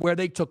value at where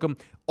they took them,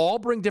 all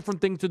bring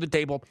different things to the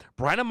table.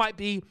 Branham might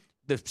be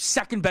the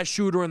second best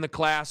shooter in the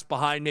class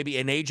behind maybe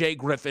an A.J.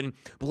 Griffin.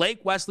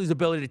 Blake Wesley's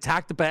ability to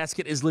attack the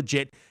basket is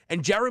legit.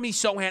 And Jeremy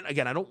Sohan,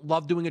 again, I don't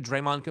love doing a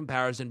Draymond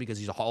comparison because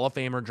he's a Hall of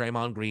Famer,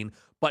 Draymond Green,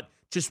 but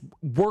just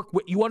work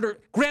with you under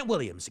Grant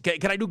Williams.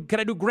 Can I do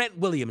Grant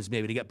Williams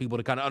maybe to get people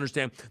to kind of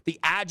understand the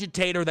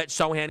agitator that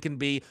Sohan can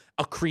be,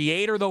 a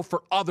creator though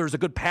for others, a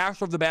good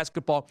passer of the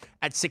basketball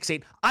at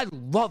 6'8". I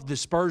love the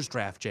Spurs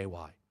draft,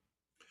 JY.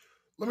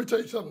 Let me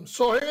tell you something.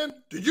 Sohan,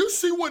 did you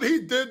see what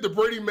he did to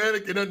Brady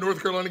Manick in that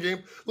North Carolina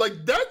game?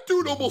 Like, that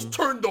dude almost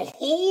turned the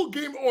whole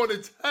game on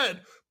its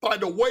head by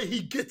the way he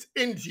gets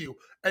into you.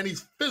 And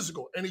he's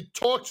physical, and he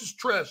talks his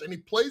trash, and he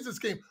plays this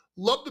game.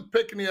 Love the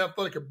pick and the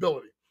athletic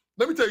ability.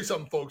 Let me tell you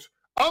something, folks.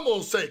 I'm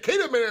going to say it.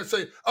 K-Dub Man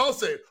say, I'll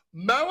say it.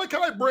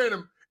 Malachi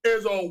Branham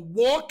is a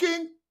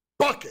walking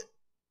bucket.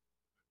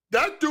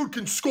 That dude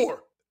can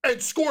score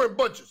and score in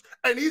bunches.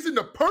 And he's in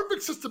the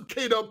perfect system,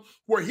 K-Dub,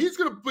 where he's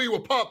going to be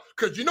with Pop,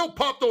 because you know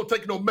Pop don't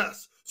take no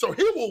mess. So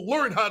he will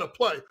learn how to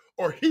play,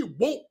 or he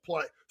won't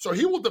play. So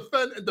he will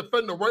defend and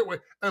defend the right way.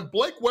 And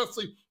Blake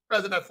Wesley,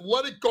 as an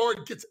athletic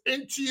guard, gets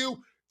into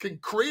you, can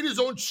create his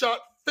own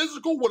shot,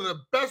 physical, one of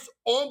the best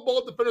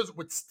on-ball defenders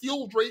with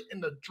steal rate in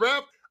the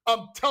draft.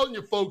 I'm telling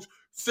you, folks,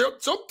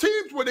 some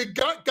teams where they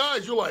got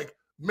guys, you're like,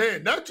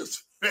 man, that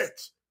just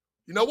fits.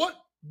 You know what?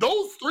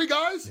 Those three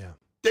guys,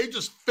 they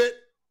just fit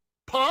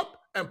Pop,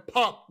 and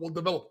Pop will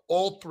develop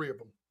all three of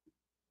them.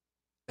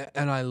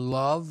 And I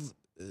love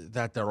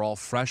that they're all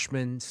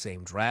freshmen,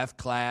 same draft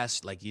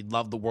class. Like, you'd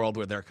love the world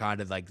where they're kind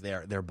of like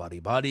they're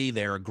buddy-buddy.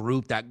 They're a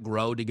group that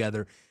grow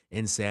together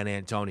in San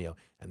Antonio.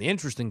 And the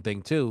interesting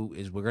thing, too,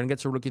 is we're going to get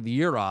to Rookie of the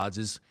Year odds.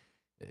 Is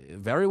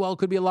very well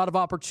could be a lot of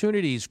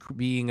opportunities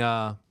being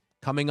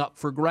coming up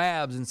for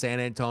grabs in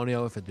San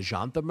Antonio if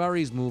DeJounte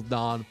Murray's moved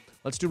on.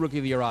 Let's do Rookie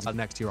of the Year odds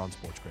next here on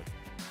Sports Grid.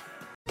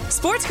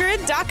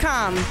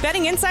 SportsGrid.com.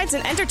 Betting insights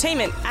and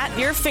entertainment at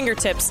your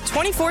fingertips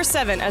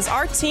 24/7 as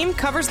our team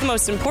covers the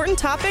most important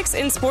topics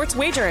in sports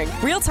wagering.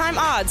 Real-time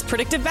odds,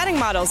 predictive betting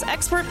models,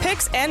 expert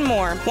picks, and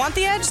more. Want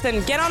the edge?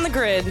 Then get on the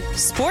grid.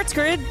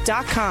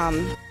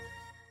 SportsGrid.com.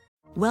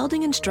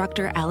 Welding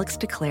instructor Alex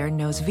DeClaire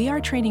knows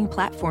VR training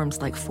platforms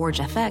like Forge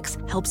FX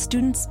help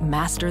students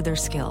master their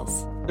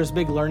skills. There's a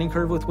big learning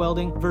curve with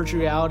welding.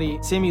 Virtual reality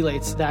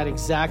simulates that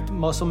exact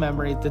muscle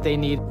memory that they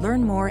need.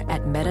 Learn more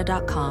at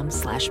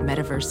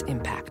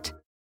meta.com/metaverseimpact.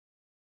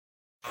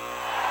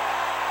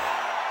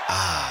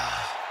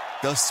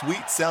 The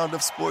sweet sound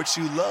of sports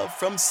you love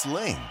from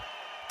Sling.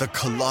 The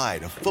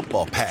collide of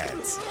football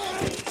pads.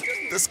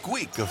 The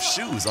squeak of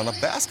shoes on a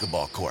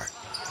basketball court.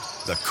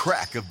 The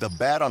crack of the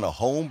bat on a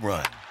home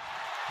run.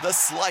 The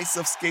slice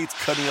of skates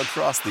cutting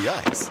across the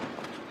ice.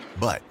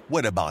 But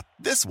what about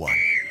this one?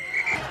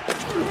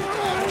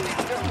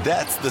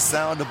 That's the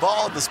sound of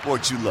all the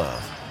sports you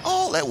love,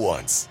 all at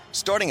once.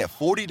 Starting at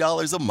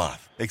 $40 a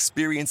month.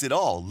 Experience it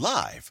all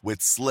live with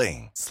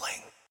Sling.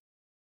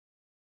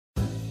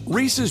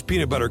 Reese's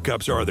peanut butter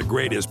cups are the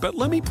greatest, but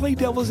let me play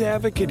devil's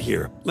advocate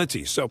here. Let's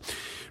see. So,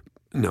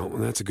 no,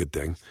 that's a good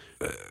thing.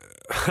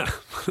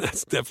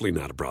 That's definitely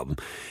not a problem.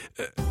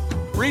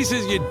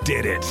 Reese's, you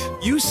did it.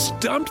 You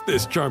stumped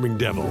this charming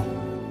devil.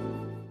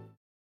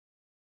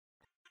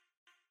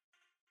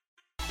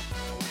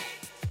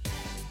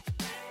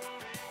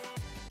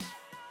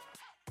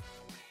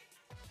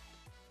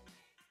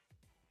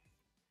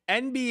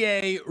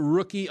 NBA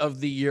Rookie of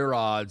the Year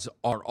odds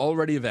are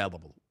already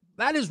available.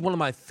 That is one of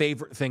my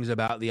favorite things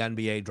about the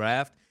NBA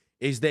draft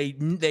is they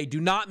do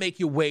not make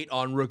you wait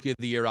on Rookie of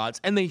the Year odds,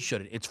 and they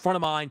shouldn't. It's front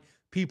of mind.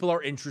 People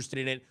are interested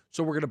in it,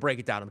 so we're going to break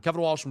it down. I'm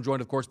Kevin Walsh. I'm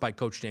joined, of course, by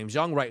Coach James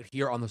Young right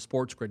here on the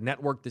Sports Grid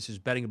Network. This is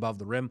Betting Above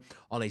the Rim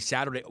on a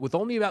Saturday. With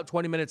only about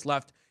 20 minutes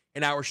left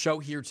in our show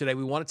here today,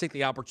 we want to take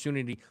the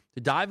opportunity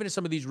to dive into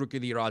some of these Rookie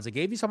of the Year odds. I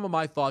gave you some of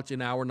my thoughts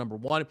in hour number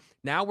one.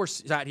 Now we're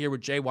sat here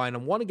with JY, and I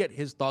want to get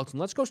his thoughts,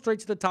 and let's go straight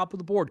to the top of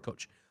the board,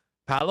 Coach.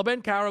 Paolo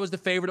Banchero is the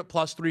favorite at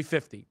plus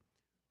 350.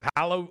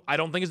 Paolo, I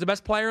don't think is the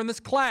best player in this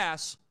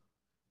class.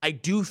 I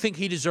do think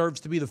he deserves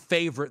to be the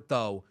favorite,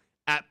 though,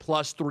 at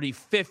plus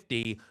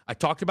 350. I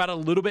talked about it a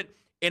little bit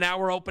in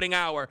our opening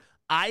hour.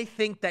 I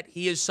think that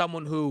he is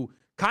someone who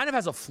kind of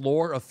has a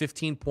floor of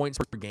 15 points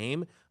per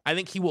game. I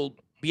think he will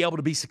be able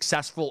to be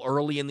successful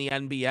early in the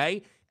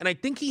NBA. And I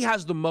think he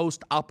has the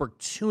most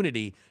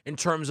opportunity in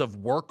terms of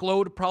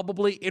workload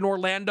probably in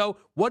Orlando.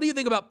 What do you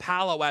think about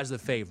Paolo as the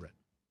favorite?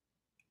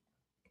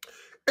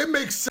 It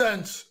makes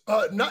sense,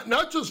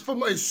 not just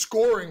from a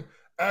scoring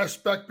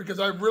aspect, because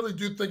I really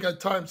do think at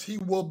times he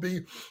will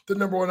be the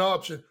number one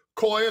option.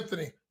 Cole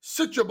Anthony,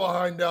 sit your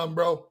behind down,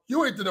 bro.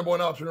 You ain't the number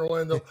one option in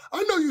Orlando.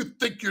 I know you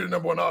think you're the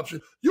number one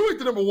option. You ain't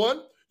the number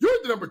one. You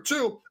ain't the number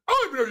two. I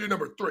don't even know you're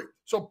number three.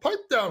 So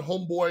pipe down,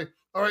 homeboy,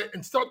 all right,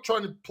 and stop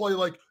trying to play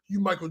like you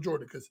Michael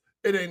Jordan, because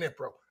it ain't it,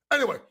 bro.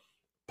 Anyway,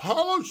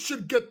 Paolo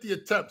should get the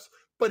attempts.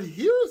 But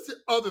here's the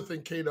other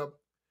thing, K-Dub.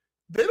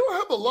 They don't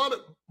have a lot of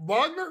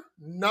Wagner,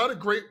 not a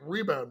great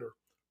rebounder.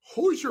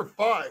 Who's your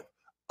five?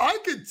 I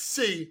could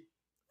see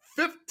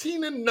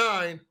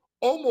 15-9,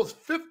 almost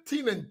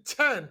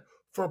 15-10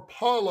 for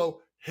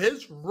Paolo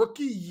his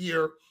rookie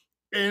year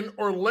in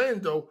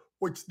Orlando,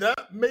 which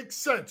that makes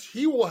sense.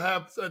 He will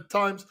have at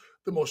times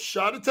the most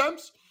shot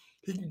attempts.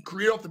 He can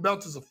create off the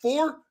bounce as a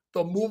four.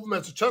 They'll move him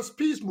as a chess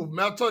piece, move him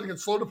outside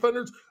against slow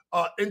defenders,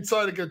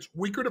 inside against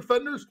weaker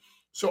defenders.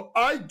 So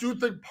I do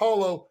think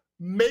Paolo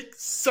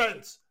makes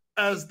sense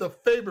as the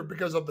favorite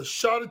because of the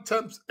shot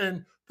attempts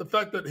and the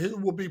fact that he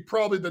will be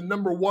probably the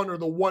number one or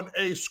the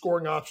 1A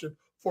scoring option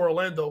for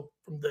Orlando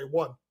from day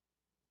one.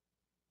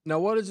 Now,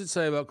 what does it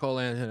say about Cole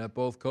Anthony that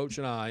both Coach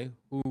and I,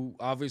 who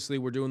obviously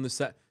were doing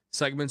the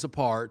segments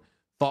apart,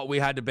 thought we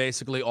had to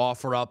basically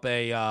offer up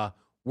a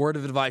word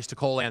of advice to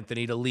Cole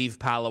Anthony to leave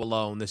Paolo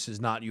alone? This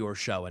is not your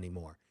show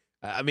anymore.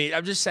 I mean,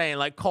 I'm just saying,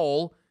 like,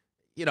 Cole,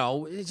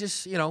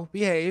 just,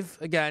 behave.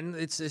 Again,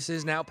 this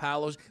is now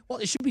Paolo's. Well,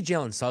 it should be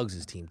Jalen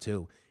Suggs' team,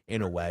 too,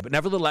 in a way. But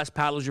nevertheless,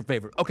 Paolo's your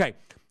favorite. Okay,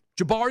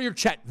 Jabari or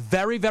Chet,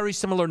 very, very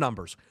similar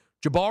numbers.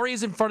 Jabari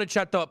is in front of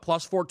Chet, though, at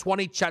plus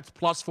 420. Chet's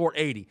plus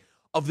 480.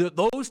 Of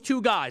those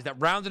two guys that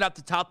rounded out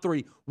the top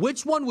three,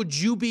 which one would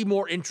you be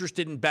more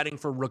interested in betting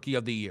for Rookie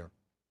of the Year?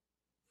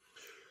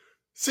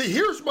 See,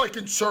 here's my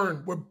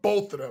concern with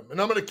both of them,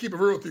 and I'm going to keep it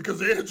real with you because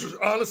the answer,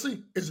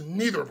 honestly, is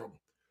neither of them.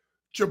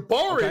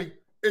 Jabari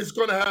is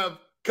going to have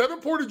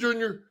Kevin Porter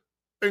Jr.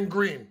 and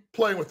Green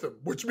playing with him,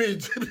 which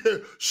means,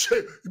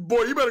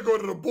 boy, you better go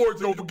to the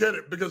boards and don't get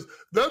it because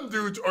them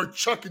dudes are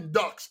chucking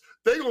ducks.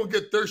 They're going to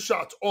get their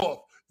shots off.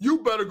 You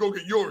better go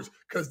get yours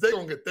because they're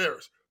going to get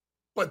theirs.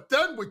 But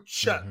then with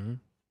Chet,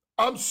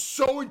 I'm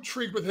so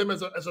intrigued with him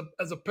as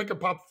a pick and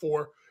pop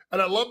 4. And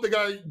I love the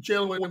guy,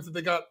 Jalen Williams, that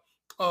they got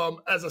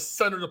as a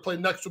center to play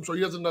next to him so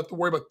he doesn't have to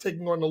worry about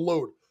taking on the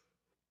load.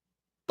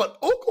 But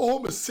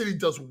Oklahoma City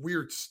does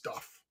weird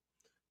stuff.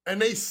 And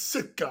they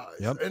sit guys.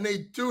 And they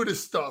do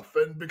this stuff.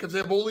 And because they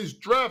have all these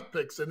draft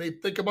picks and they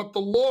think about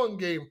the long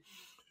game,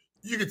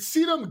 you could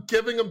see them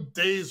giving them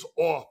days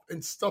off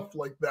and stuff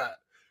like that.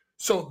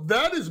 So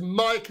that is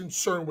my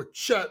concern with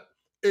Chet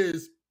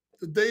is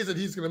the days that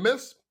he's going to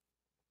miss,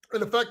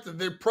 and the fact that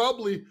they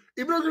probably,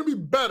 even though they're going to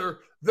be better,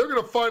 they're going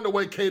to find a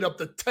way, Kate, up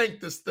to tank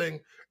this thing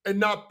and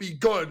not be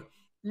good.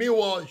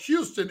 Meanwhile, in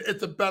Houston,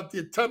 it's about the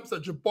attempts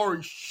that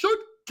Jabari should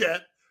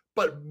get,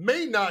 but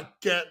may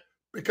not get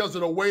because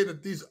of the way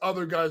that these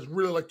other guys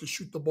really like to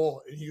shoot the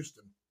ball in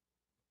Houston.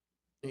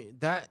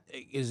 That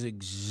is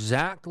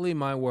exactly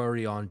my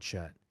worry on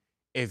Chet.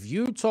 If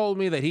you told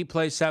me that he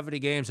plays 70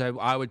 games,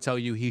 I would tell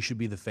you he should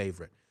be the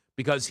favorite.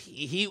 Because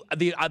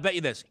I bet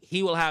you this,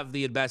 he will have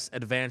the best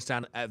advanced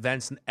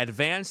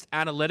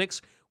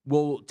analytics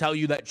will tell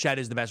you that Chet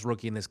is the best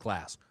rookie in this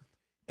class.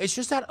 It's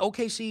just that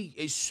OKC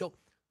is so,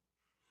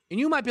 and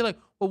you might be like,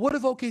 well, what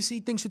if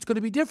OKC thinks it's going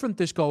to be different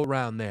this go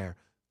around there?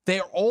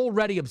 They're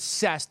already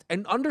obsessed,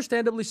 and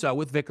understandably so,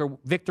 with Victor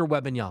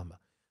Wembanyama.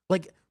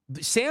 Like,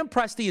 Sam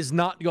Presti is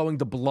not going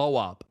to blow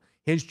up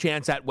his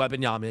chance at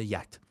Wembanyama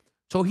yet.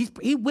 So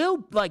he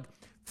will, like,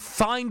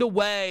 find a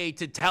way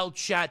to tell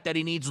Chet that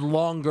he needs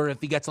longer if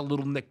he gets a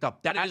little nicked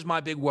up. That is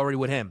my big worry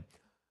with him.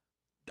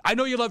 I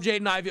know you love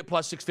Jaden Ivey at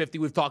plus 650.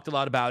 We've talked a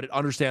lot about it,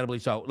 understandably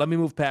so. Let me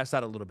move past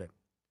that a little bit.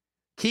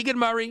 Keegan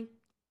Murray,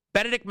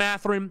 Benedict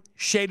Mathurin,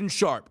 Shaedon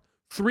Sharpe.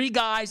 3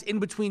 guys in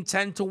between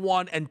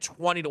 10-1 and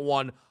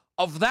 20-1.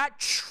 Of that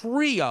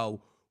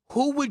trio,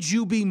 who would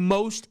you be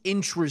most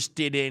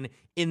interested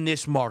in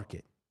this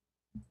market?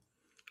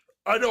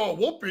 I know I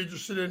won't be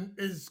interested in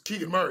is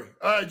Keegan Murray.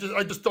 I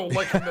just don't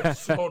like him as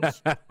Sabonis.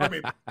 I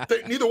mean,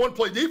 neither one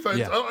play defense.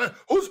 Yeah.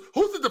 Who's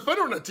the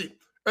defender on that team?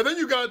 And then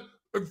you got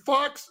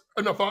Fox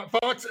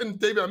and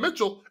David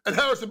Mitchell and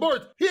Harrison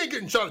Barnes. He ain't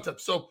getting shot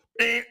attempts. So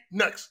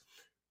next,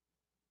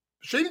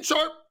 Shaedon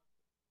Sharpe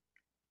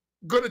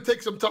going to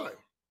take some time.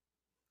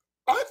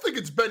 I think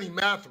it's Benny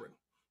Mathurin.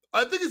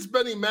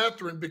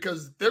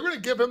 Because they're going to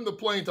give him the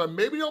playing time.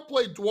 Maybe they'll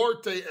play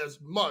Duarte as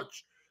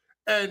much,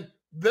 and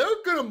they're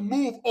going to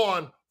move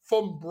on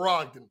from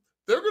Brogdon.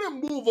 They're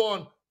going to move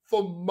on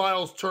from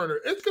Miles Turner.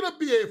 It's going to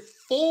be a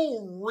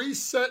full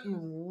reset and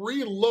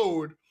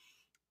reload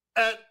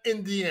at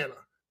Indiana.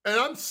 And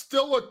I'm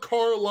still a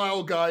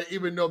Carlisle guy,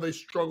 even though they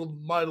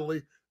struggled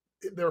mightily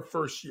in their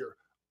first year.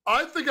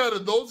 I think out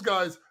of those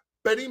guys,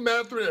 Benny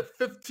Mathurin at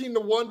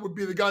 15-1 would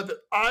be the guy that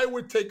I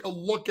would take a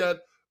look at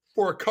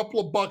for a couple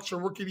of bucks for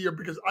Rookie of the Year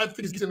because I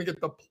think he's going to get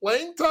the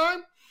playing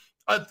time.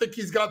 I think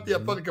he's got the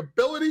athletic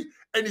ability,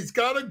 and he's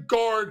got a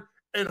guard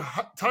and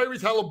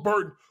Tyrese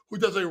Halliburton who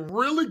does a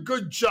really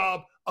good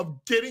job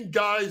of getting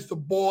guys the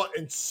ball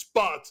in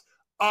spots.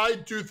 I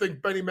do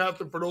think Benny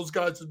Mathurin for those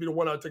guys would be the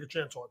one I'd take a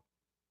chance on.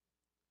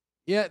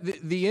 Yeah,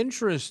 the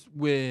interest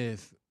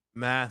with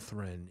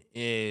Mathurin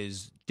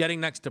is getting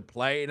next to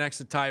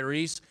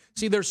Tyrese.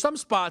 See, there's some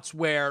spots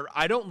where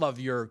I don't love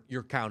your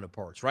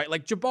counterparts, right?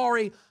 Like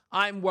Jabari,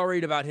 I'm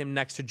worried about him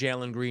next to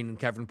Jalen Green and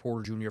Kevin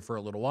Porter Jr. for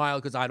a little while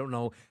because I don't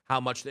know how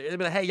much they'll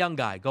be like, hey, young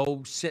guy,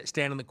 go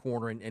stand in the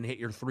corner and hit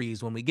your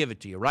threes when we give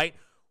it to you, right?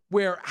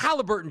 Where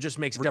Halliburton just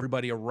makes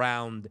everybody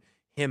around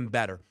him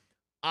better.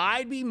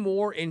 I'd be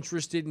more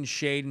interested in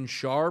Shaedon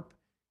Sharpe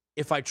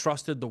if I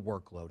trusted the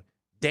workload.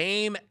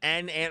 Dame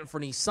and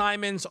Anthony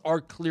Simons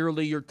are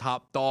clearly your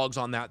top dogs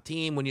on that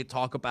team when you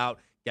talk about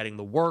getting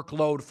the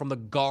workload from the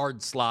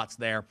guard slots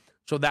there.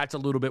 So that's a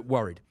little bit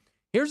worried.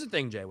 Here's the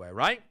thing, J-Way,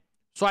 right?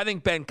 So I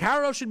think Ben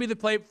Caro should be the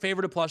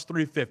favorite at plus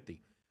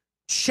 350.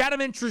 Chet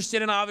I'm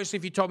interested in, obviously,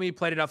 if you told me he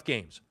played enough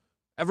games.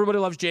 Everybody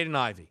loves Jaden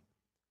Ivey.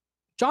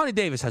 Johnny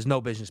Davis has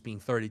no business being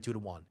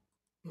 32-1.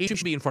 He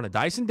should be in front of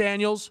Dyson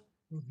Daniels,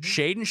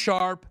 Shaedon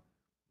Sharpe,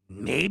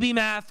 maybe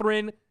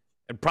Mathurin,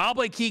 and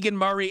probably Keegan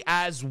Murray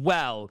as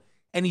well.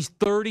 And he's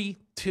 32-1.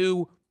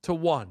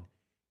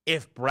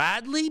 if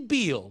Bradley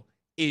Beal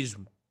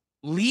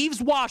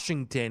leaves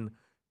Washington,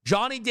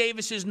 Johnny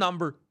Davis's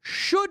number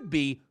should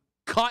be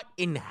cut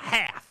in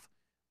half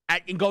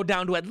and go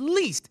down to at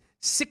least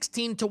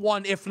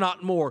 16-1, if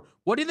not more.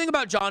 What do you think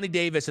about Johnny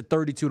Davis at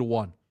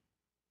 32-1?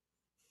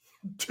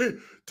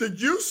 Did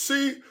you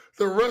see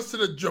the rest of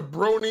the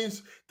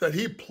jabronis that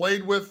he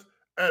played with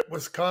at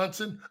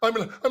Wisconsin? I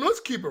mean, let's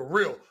keep it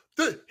real.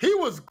 He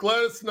was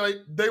Gladys Knight.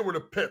 They were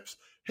the Pips.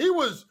 He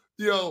was,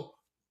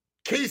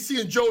 Casey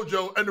and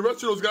JoJo, and the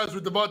rest of those guys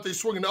with Devontae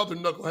Swing and the other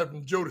knucklehead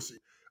from Jodeci.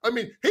 I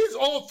mean, he's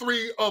all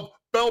three of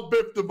Belle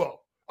Biv DeVoe.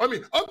 I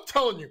mean, I'm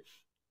telling you,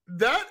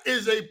 that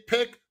is a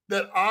pick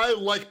that I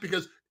like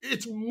because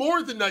it's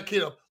more than that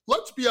kid.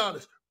 Let's be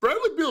honest.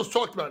 Bradley Beal's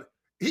talked about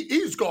it.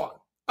 He's gone.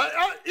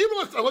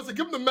 Even unless I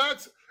give him the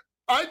max,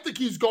 I think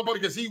he's gone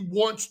because he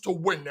wants to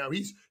win now.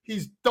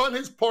 He's done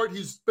his part.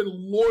 He's been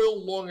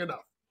loyal long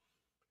enough.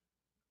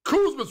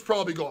 Kuzma's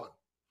probably gone.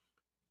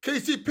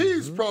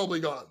 KCP's probably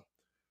gone.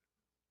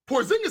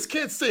 Porzingis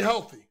can't stay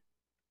healthy.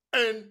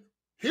 And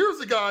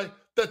here's a guy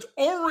that's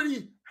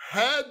already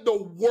had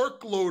the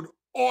workload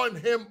on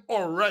him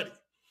already.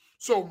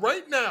 So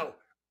right now,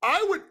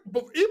 I would,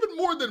 even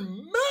more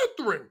than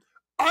Mathurin,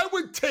 I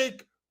would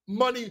take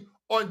money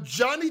on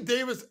Johnny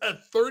Davis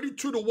at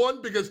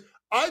 32-1 because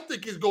I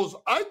think he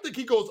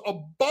goes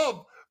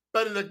above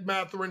Benedict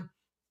Mathurin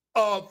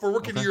for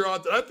rookie of the year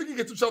odds. And I think he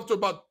gets himself to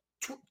about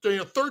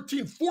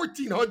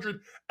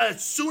 1,400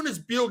 as soon as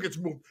Beal gets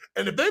moved.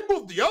 And if they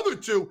move the other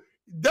two,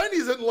 then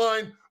he's in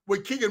line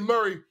with Keegan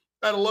Murray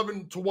at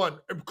 11-1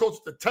 and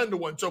close to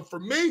 10-1. So for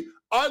me,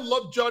 I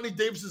love Johnny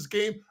Davis's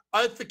game.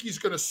 I think he's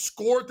going to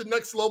score at the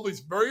next level.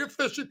 He's very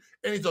efficient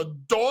and he's a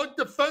dog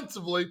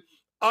defensively.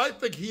 I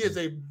think he is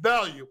a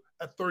value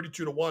at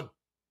 32-1.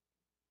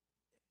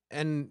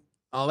 And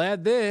I'll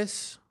add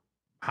this.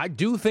 I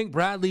do think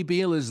Bradley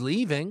Beal is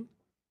leaving.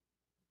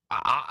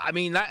 I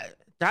mean,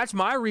 that's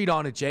my read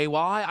on it,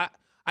 JY.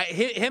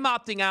 Him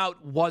opting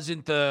out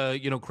wasn't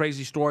the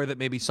crazy story that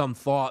maybe some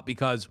thought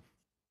because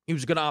he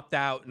was going to opt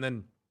out and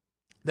then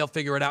they'll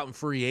figure it out in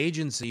free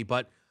agency.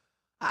 But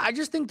I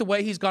just think the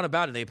way he's gone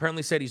about it, they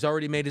apparently said he's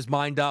already made his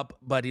mind up,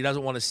 but he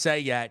doesn't want to say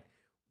yet.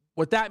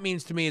 What that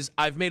means to me is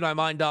I've made my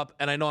mind up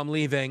and I know I'm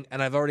leaving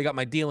and I've already got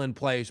my deal in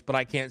place, but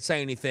I can't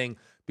say anything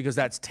because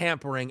that's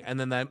tampering. And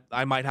then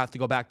I might have to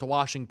go back to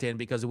Washington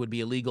because it would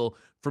be illegal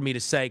for me to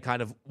say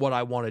kind of what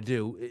I want to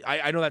do.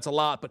 I know that's a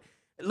lot, but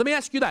let me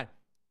ask you that.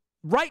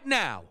 Right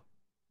now,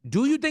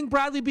 do you think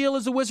Bradley Beal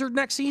is a Wizard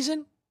next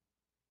season?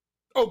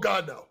 Oh,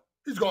 God, no.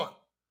 He's gone.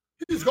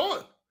 He's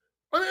gone.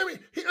 I mean,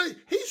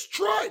 he's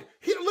tried.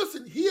 He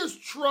has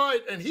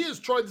tried, and he has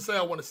tried to say,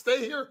 I want to stay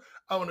here.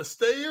 I want to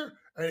stay here.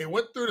 And he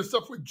went through the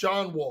stuff with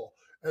John Wall.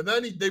 And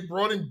then they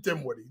brought in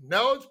Dinwiddie.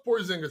 Now it's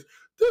Porzingis.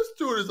 This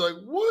dude is like,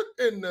 what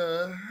in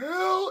the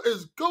hell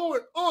is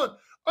going on?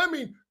 I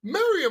mean,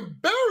 Marion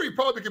Barry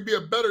probably could be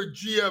a better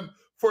GM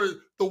for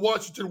the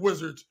Washington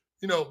Wizards,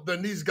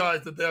 than these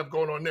guys that they have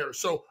going on there.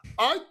 So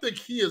I think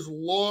he is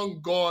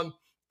long gone.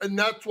 And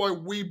that's why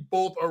we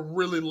both are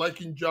really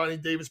liking Johnny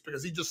Davis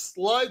because he just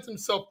slides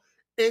himself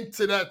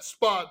into that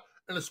spot.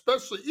 And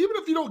especially, even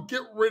if you don't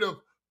get rid of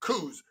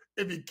Kuz,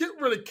 if you get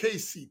rid of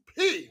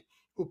KCP,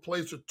 who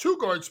plays a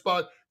two-guard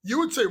spot, you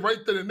would say right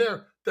then and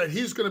there that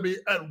he's going to be,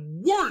 at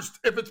worst,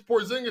 if it's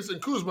Porzingis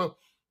and Kuzma,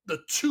 the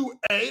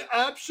 2A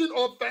option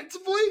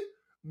offensively,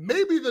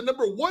 maybe the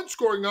number one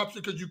scoring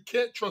option because you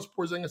can't trust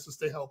Porzingis to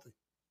stay healthy.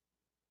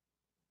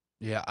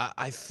 Yeah,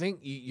 I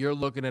think you're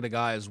looking at a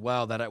guy as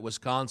well that at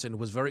Wisconsin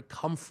was very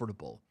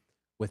comfortable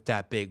with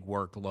that big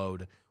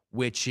workload,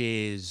 which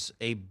is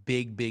a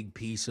big, big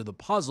piece of the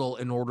puzzle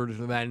in order to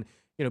then,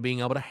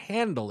 being able to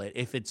handle it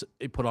if it's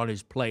put on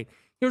his plate.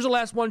 Here's the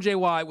last one,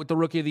 JY, with the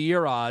Rookie of the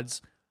Year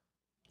odds.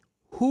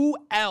 Who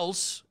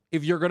else,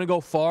 if you're going to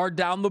go far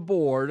down the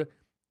board,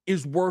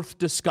 is worth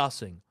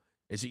discussing?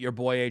 Is it your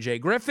boy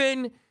AJ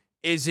Griffin?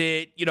 Is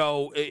it,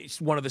 it's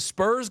one of the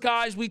Spurs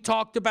guys we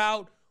talked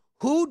about?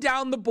 Who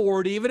down the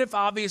board, even if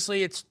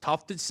obviously it's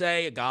tough to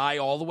say a guy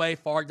all the way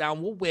far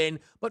down will win,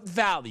 but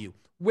value.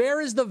 Where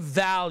is the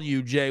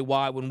value,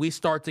 JY, when we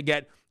start to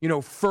get,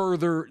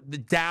 further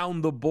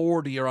down the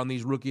board here on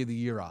these Rookie of the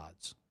Year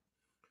odds?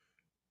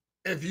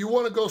 If you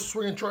want to go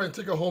swing and try and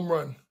take a home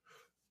run,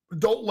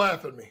 don't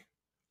laugh at me.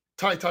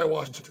 Ty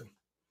Washington.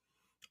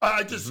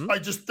 I just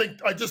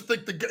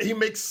think he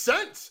makes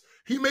sense.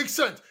 He makes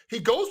sense. He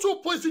goes to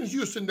a place in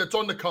Houston that's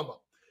on the come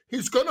up.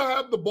 He's going to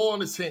have the ball in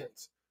his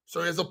hands. So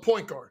he has a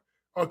point guard,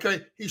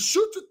 okay? He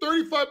shoots at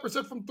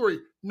 35% from three.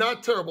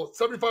 Not terrible.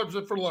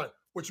 75% from the line,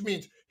 which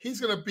means he's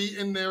going to be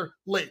in there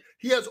late.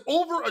 He has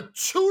over a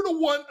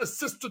 2-to-1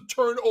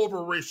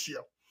 assist-to-turnover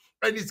ratio.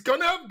 And he's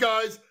going to have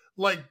guys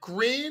like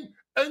Green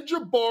and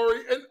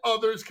Jabari and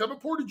others, Kevin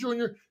Porter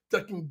Jr.,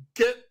 that can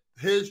get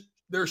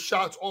their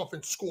shots off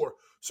and score.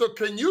 So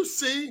can you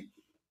see,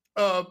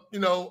 a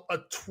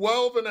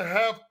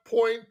 12.5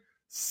 point,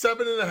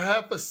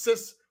 7.5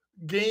 assists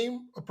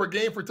per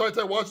game for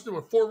Ty Washington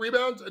with 4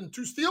 rebounds and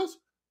 2 steals?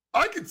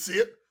 I can see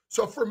it.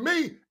 So for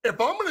me, if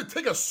I'm going to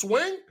take a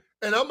swing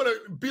and I'm going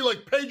to be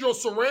like Pedro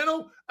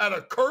Serrano at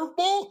a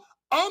curveball,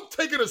 I'm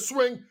taking a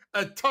swing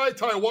at Ty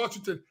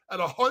Washington at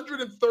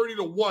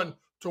 130-1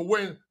 to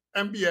win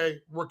NBA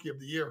Rookie of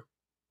the Year.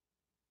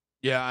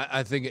 Yeah,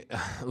 I think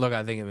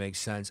it makes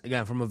sense.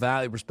 Again, from a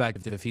value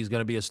perspective, if he's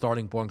going to be a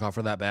starting point guard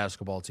for that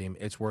basketball team,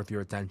 it's worth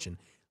your attention.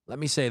 Let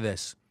me say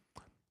this.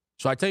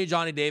 So I tell you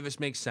Johnny Davis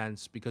makes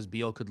sense because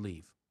Beal could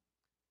leave.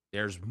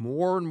 There's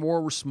more and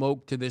more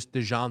smoke to this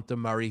DeJounte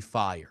Murray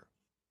fire.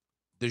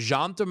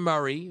 DeJounte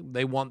Murray,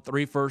 they want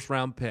 3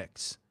 first-round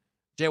picks.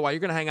 JY, you're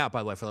going to hang out, by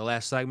the way, for the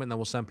last segment, and then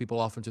we'll send people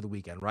off into the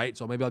weekend, right?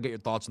 So maybe I'll get your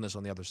thoughts on this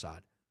on the other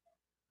side.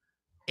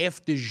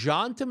 If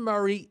DeJounte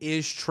Murray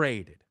is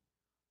traded,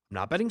 I'm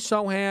not betting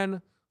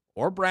Sohan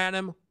or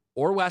Branham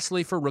or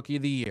Wesley for Rookie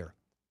of the Year.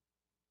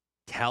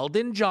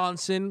 Keldon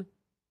Johnson,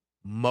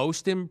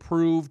 most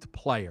improved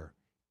player,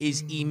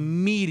 is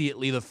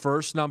immediately the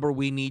first number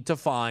we need to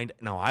find.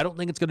 Now, I don't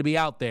think it's going to be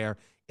out there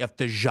if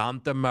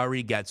DeJounte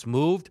Murray gets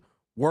moved.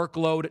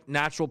 Workload,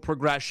 natural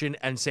progression,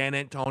 and San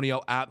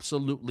Antonio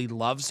absolutely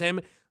loves him.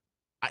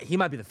 He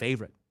might be the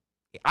favorite.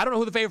 I don't know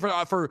who the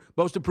favorite for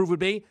most improved would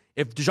be.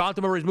 If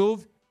DeJounte Murray's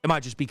moved, it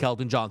might just be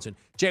Keldon Johnson.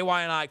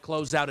 JY and I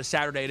close out a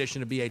Saturday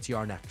edition of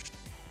BATR next.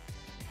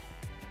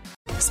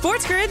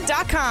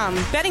 SportsGrid.com.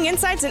 Betting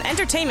insights and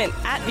entertainment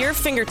at your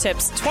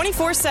fingertips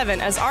 24/7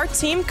 as our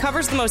team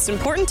covers the most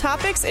important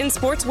topics in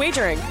sports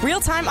wagering.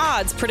 Real-time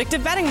odds,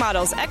 predictive betting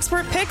models,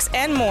 expert picks,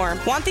 and more.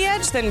 Want the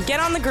edge? Then get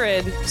on the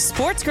grid.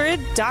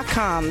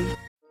 SportsGrid.com.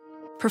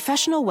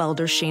 Professional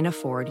welder Shayna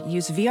Ford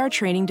used VR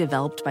training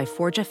developed by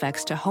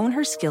ForgeFX to hone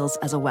her skills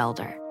as a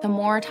welder. The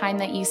more time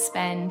that you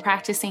spend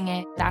practicing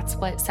it, that's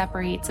what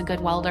separates a good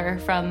welder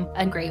from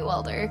a great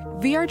welder.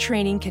 VR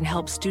training can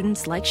help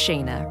students like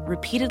Shayna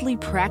repeatedly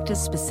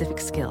practice specific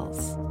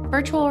skills.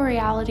 Virtual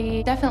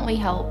reality definitely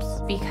helps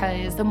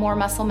because the more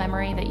muscle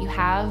memory that you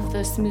have,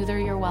 the smoother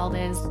your weld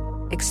is.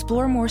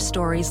 Explore more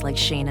stories like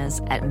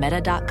Shayna's at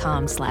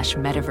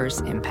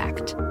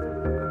meta.com/metaverseimpact.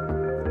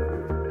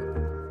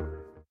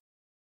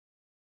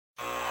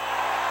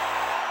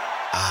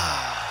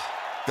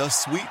 The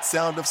sweet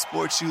sound of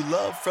sports you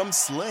love from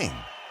Sling.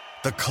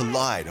 The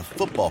collide of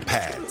football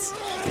pads.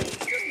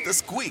 The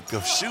squeak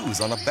of shoes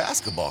on a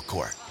basketball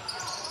court.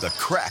 The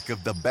crack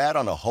of the bat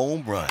on a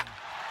home run.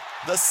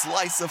 The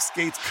slice of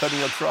skates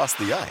cutting across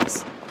the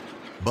ice.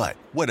 But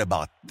what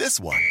about this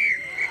one?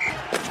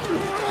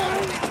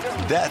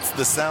 That's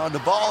the sound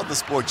of all the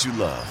sports you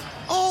love,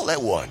 all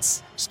at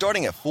once.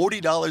 Starting at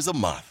 $40 a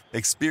month.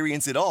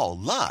 Experience it all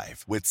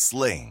live with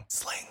Sling.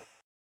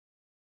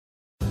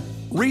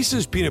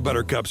 Reese's peanut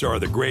butter cups are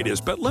the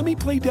greatest, but let me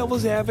play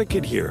devil's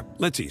advocate here.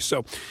 Let's see.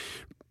 So,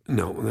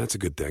 no, that's a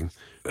good thing.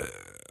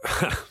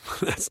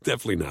 That's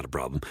definitely not a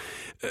problem.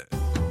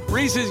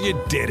 Reese's,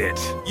 you did it.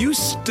 You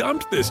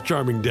stumped this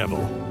charming devil.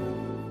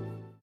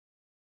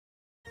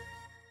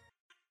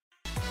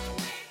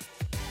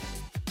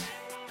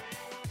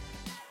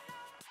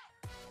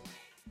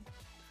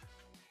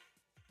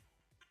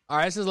 All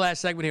right, this is the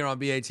last segment here on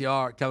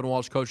BATR. Kevin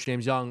Walsh, Coach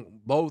James Young,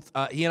 both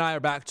he and I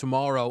are back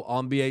tomorrow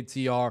on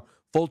BATR.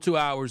 Full 2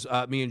 hours,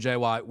 me and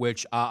JY,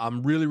 which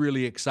I'm really,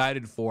 really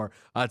excited for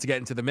to get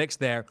into the mix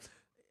there.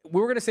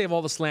 We were going to save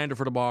all the slander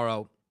for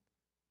tomorrow.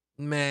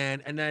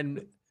 Man, and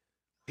then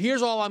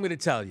here's all I'm going to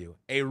tell you.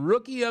 A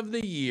Rookie of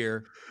the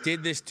Year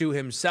did this to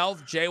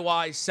himself.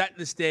 JY, set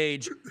the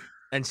stage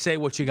and say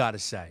what you got to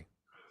say.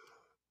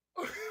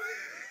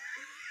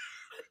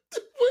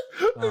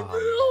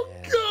 Oh,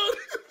 God.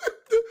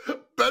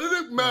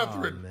 Benedict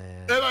Mathurin,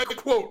 and I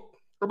quote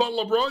about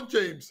LeBron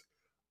James.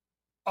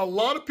 A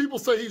lot of people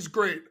say he's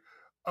great.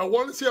 I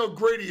want to see how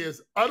great he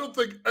is. I don't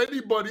think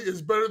anybody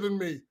is better than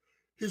me.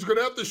 He's going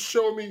to have to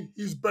show me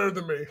he's better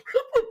than me.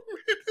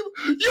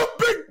 You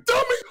big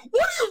dummy!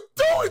 What are you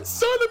doing,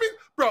 son? I mean,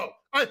 bro,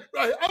 I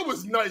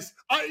was nice.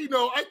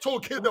 I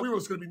told Kid that we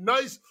was going to be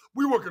nice.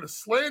 We weren't going to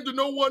slander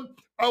no one.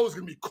 I was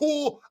going to be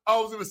cool. I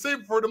was going to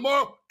save it for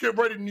tomorrow. Get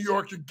ready, New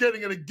York. You're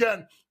getting it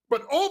again.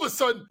 But all of a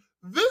sudden,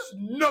 this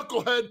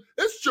knucklehead,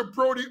 this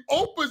jabroni,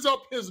 opens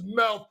up his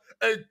mouth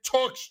and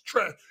talks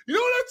trash. You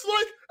know what that's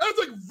like? That's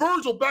like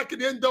Virgil back in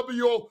the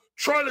NWO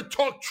trying to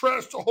talk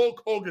trash to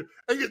Hulk Hogan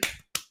and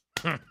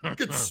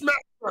get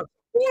smacked. Boy,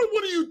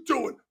 what are you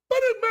doing?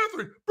 Benedict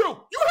Mathurin,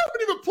 bro, you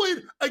haven't even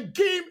played a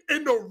game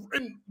in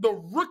the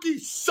rookie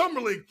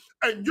summer league,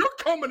 and you're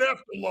coming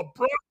after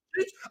LeBron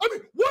James? I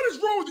mean, what is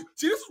wrong with you?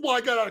 See, this is why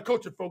I got out of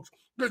coaching, folks.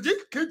 Because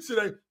these kids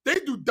today, they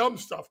do dumb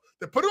stuff.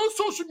 They put it on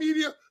social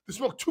media. They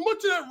smoke too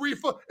much of that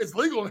reefer. It's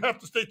legal in half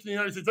the states in the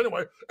United States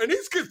anyway. And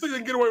these kids think they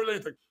can get away with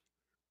anything.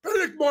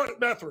 Benedict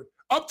Mathurin,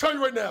 I'm telling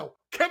you right now,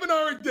 Kevin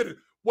already did it.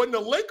 When the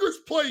Lakers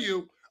play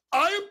you,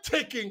 I am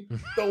taking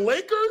the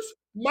Lakers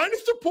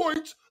minus the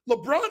points,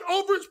 LeBron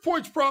over his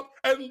points prop,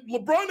 and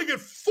LeBron to get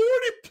 40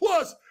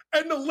 plus,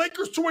 and the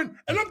Lakers to win.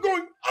 And I'm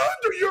going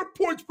under your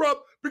points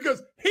prop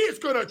because he is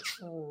going to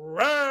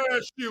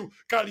trash you,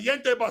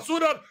 caliente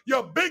basura,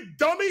 you big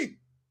dummy.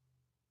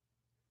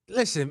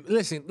 Listen,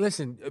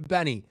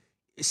 Benny.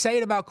 say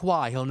it about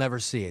Kawhi, he'll never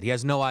see it. He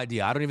has no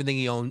idea. I don't even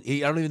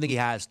think he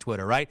has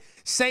Twitter, right?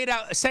 Say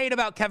it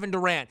about Kevin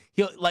Durant.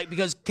 He'll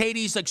because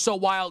KD's so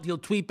wild, he'll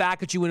tweet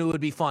back at you and it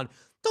would be fun.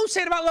 Don't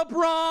say it about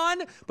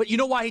LeBron. But you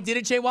know why he did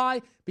it,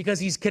 JY? Because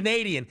he's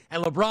Canadian,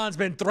 and LeBron's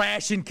been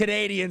thrashing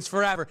Canadians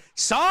forever.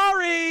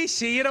 Sorry.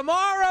 See you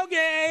tomorrow,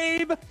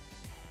 Gabe.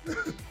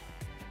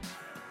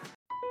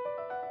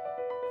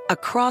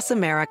 Across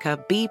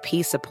America,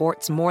 BP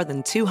supports more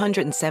than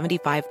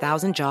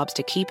 275,000 jobs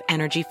to keep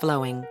energy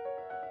flowing.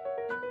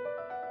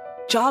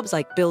 Jobs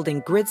like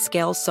building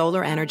grid-scale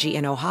solar energy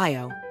in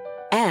Ohio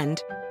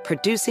and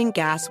producing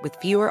gas with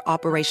fewer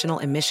operational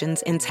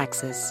emissions in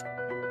Texas.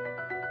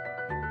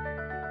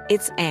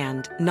 It's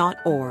and, not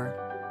or.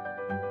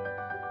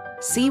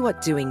 See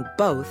what doing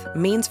both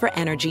means for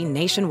energy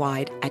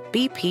nationwide at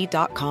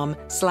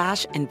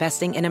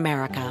bp.com/investing in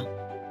America.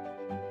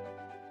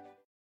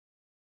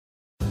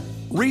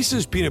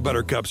 Reese's peanut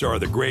butter cups are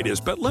the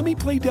greatest, but let me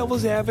play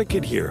devil's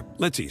advocate here.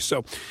 Let's see.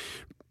 So,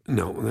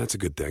 no, that's a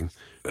good thing.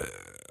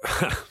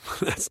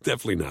 That's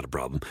definitely not a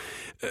problem.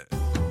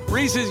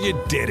 Reese's,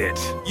 you did it.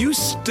 You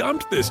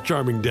stumped this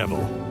charming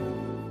devil.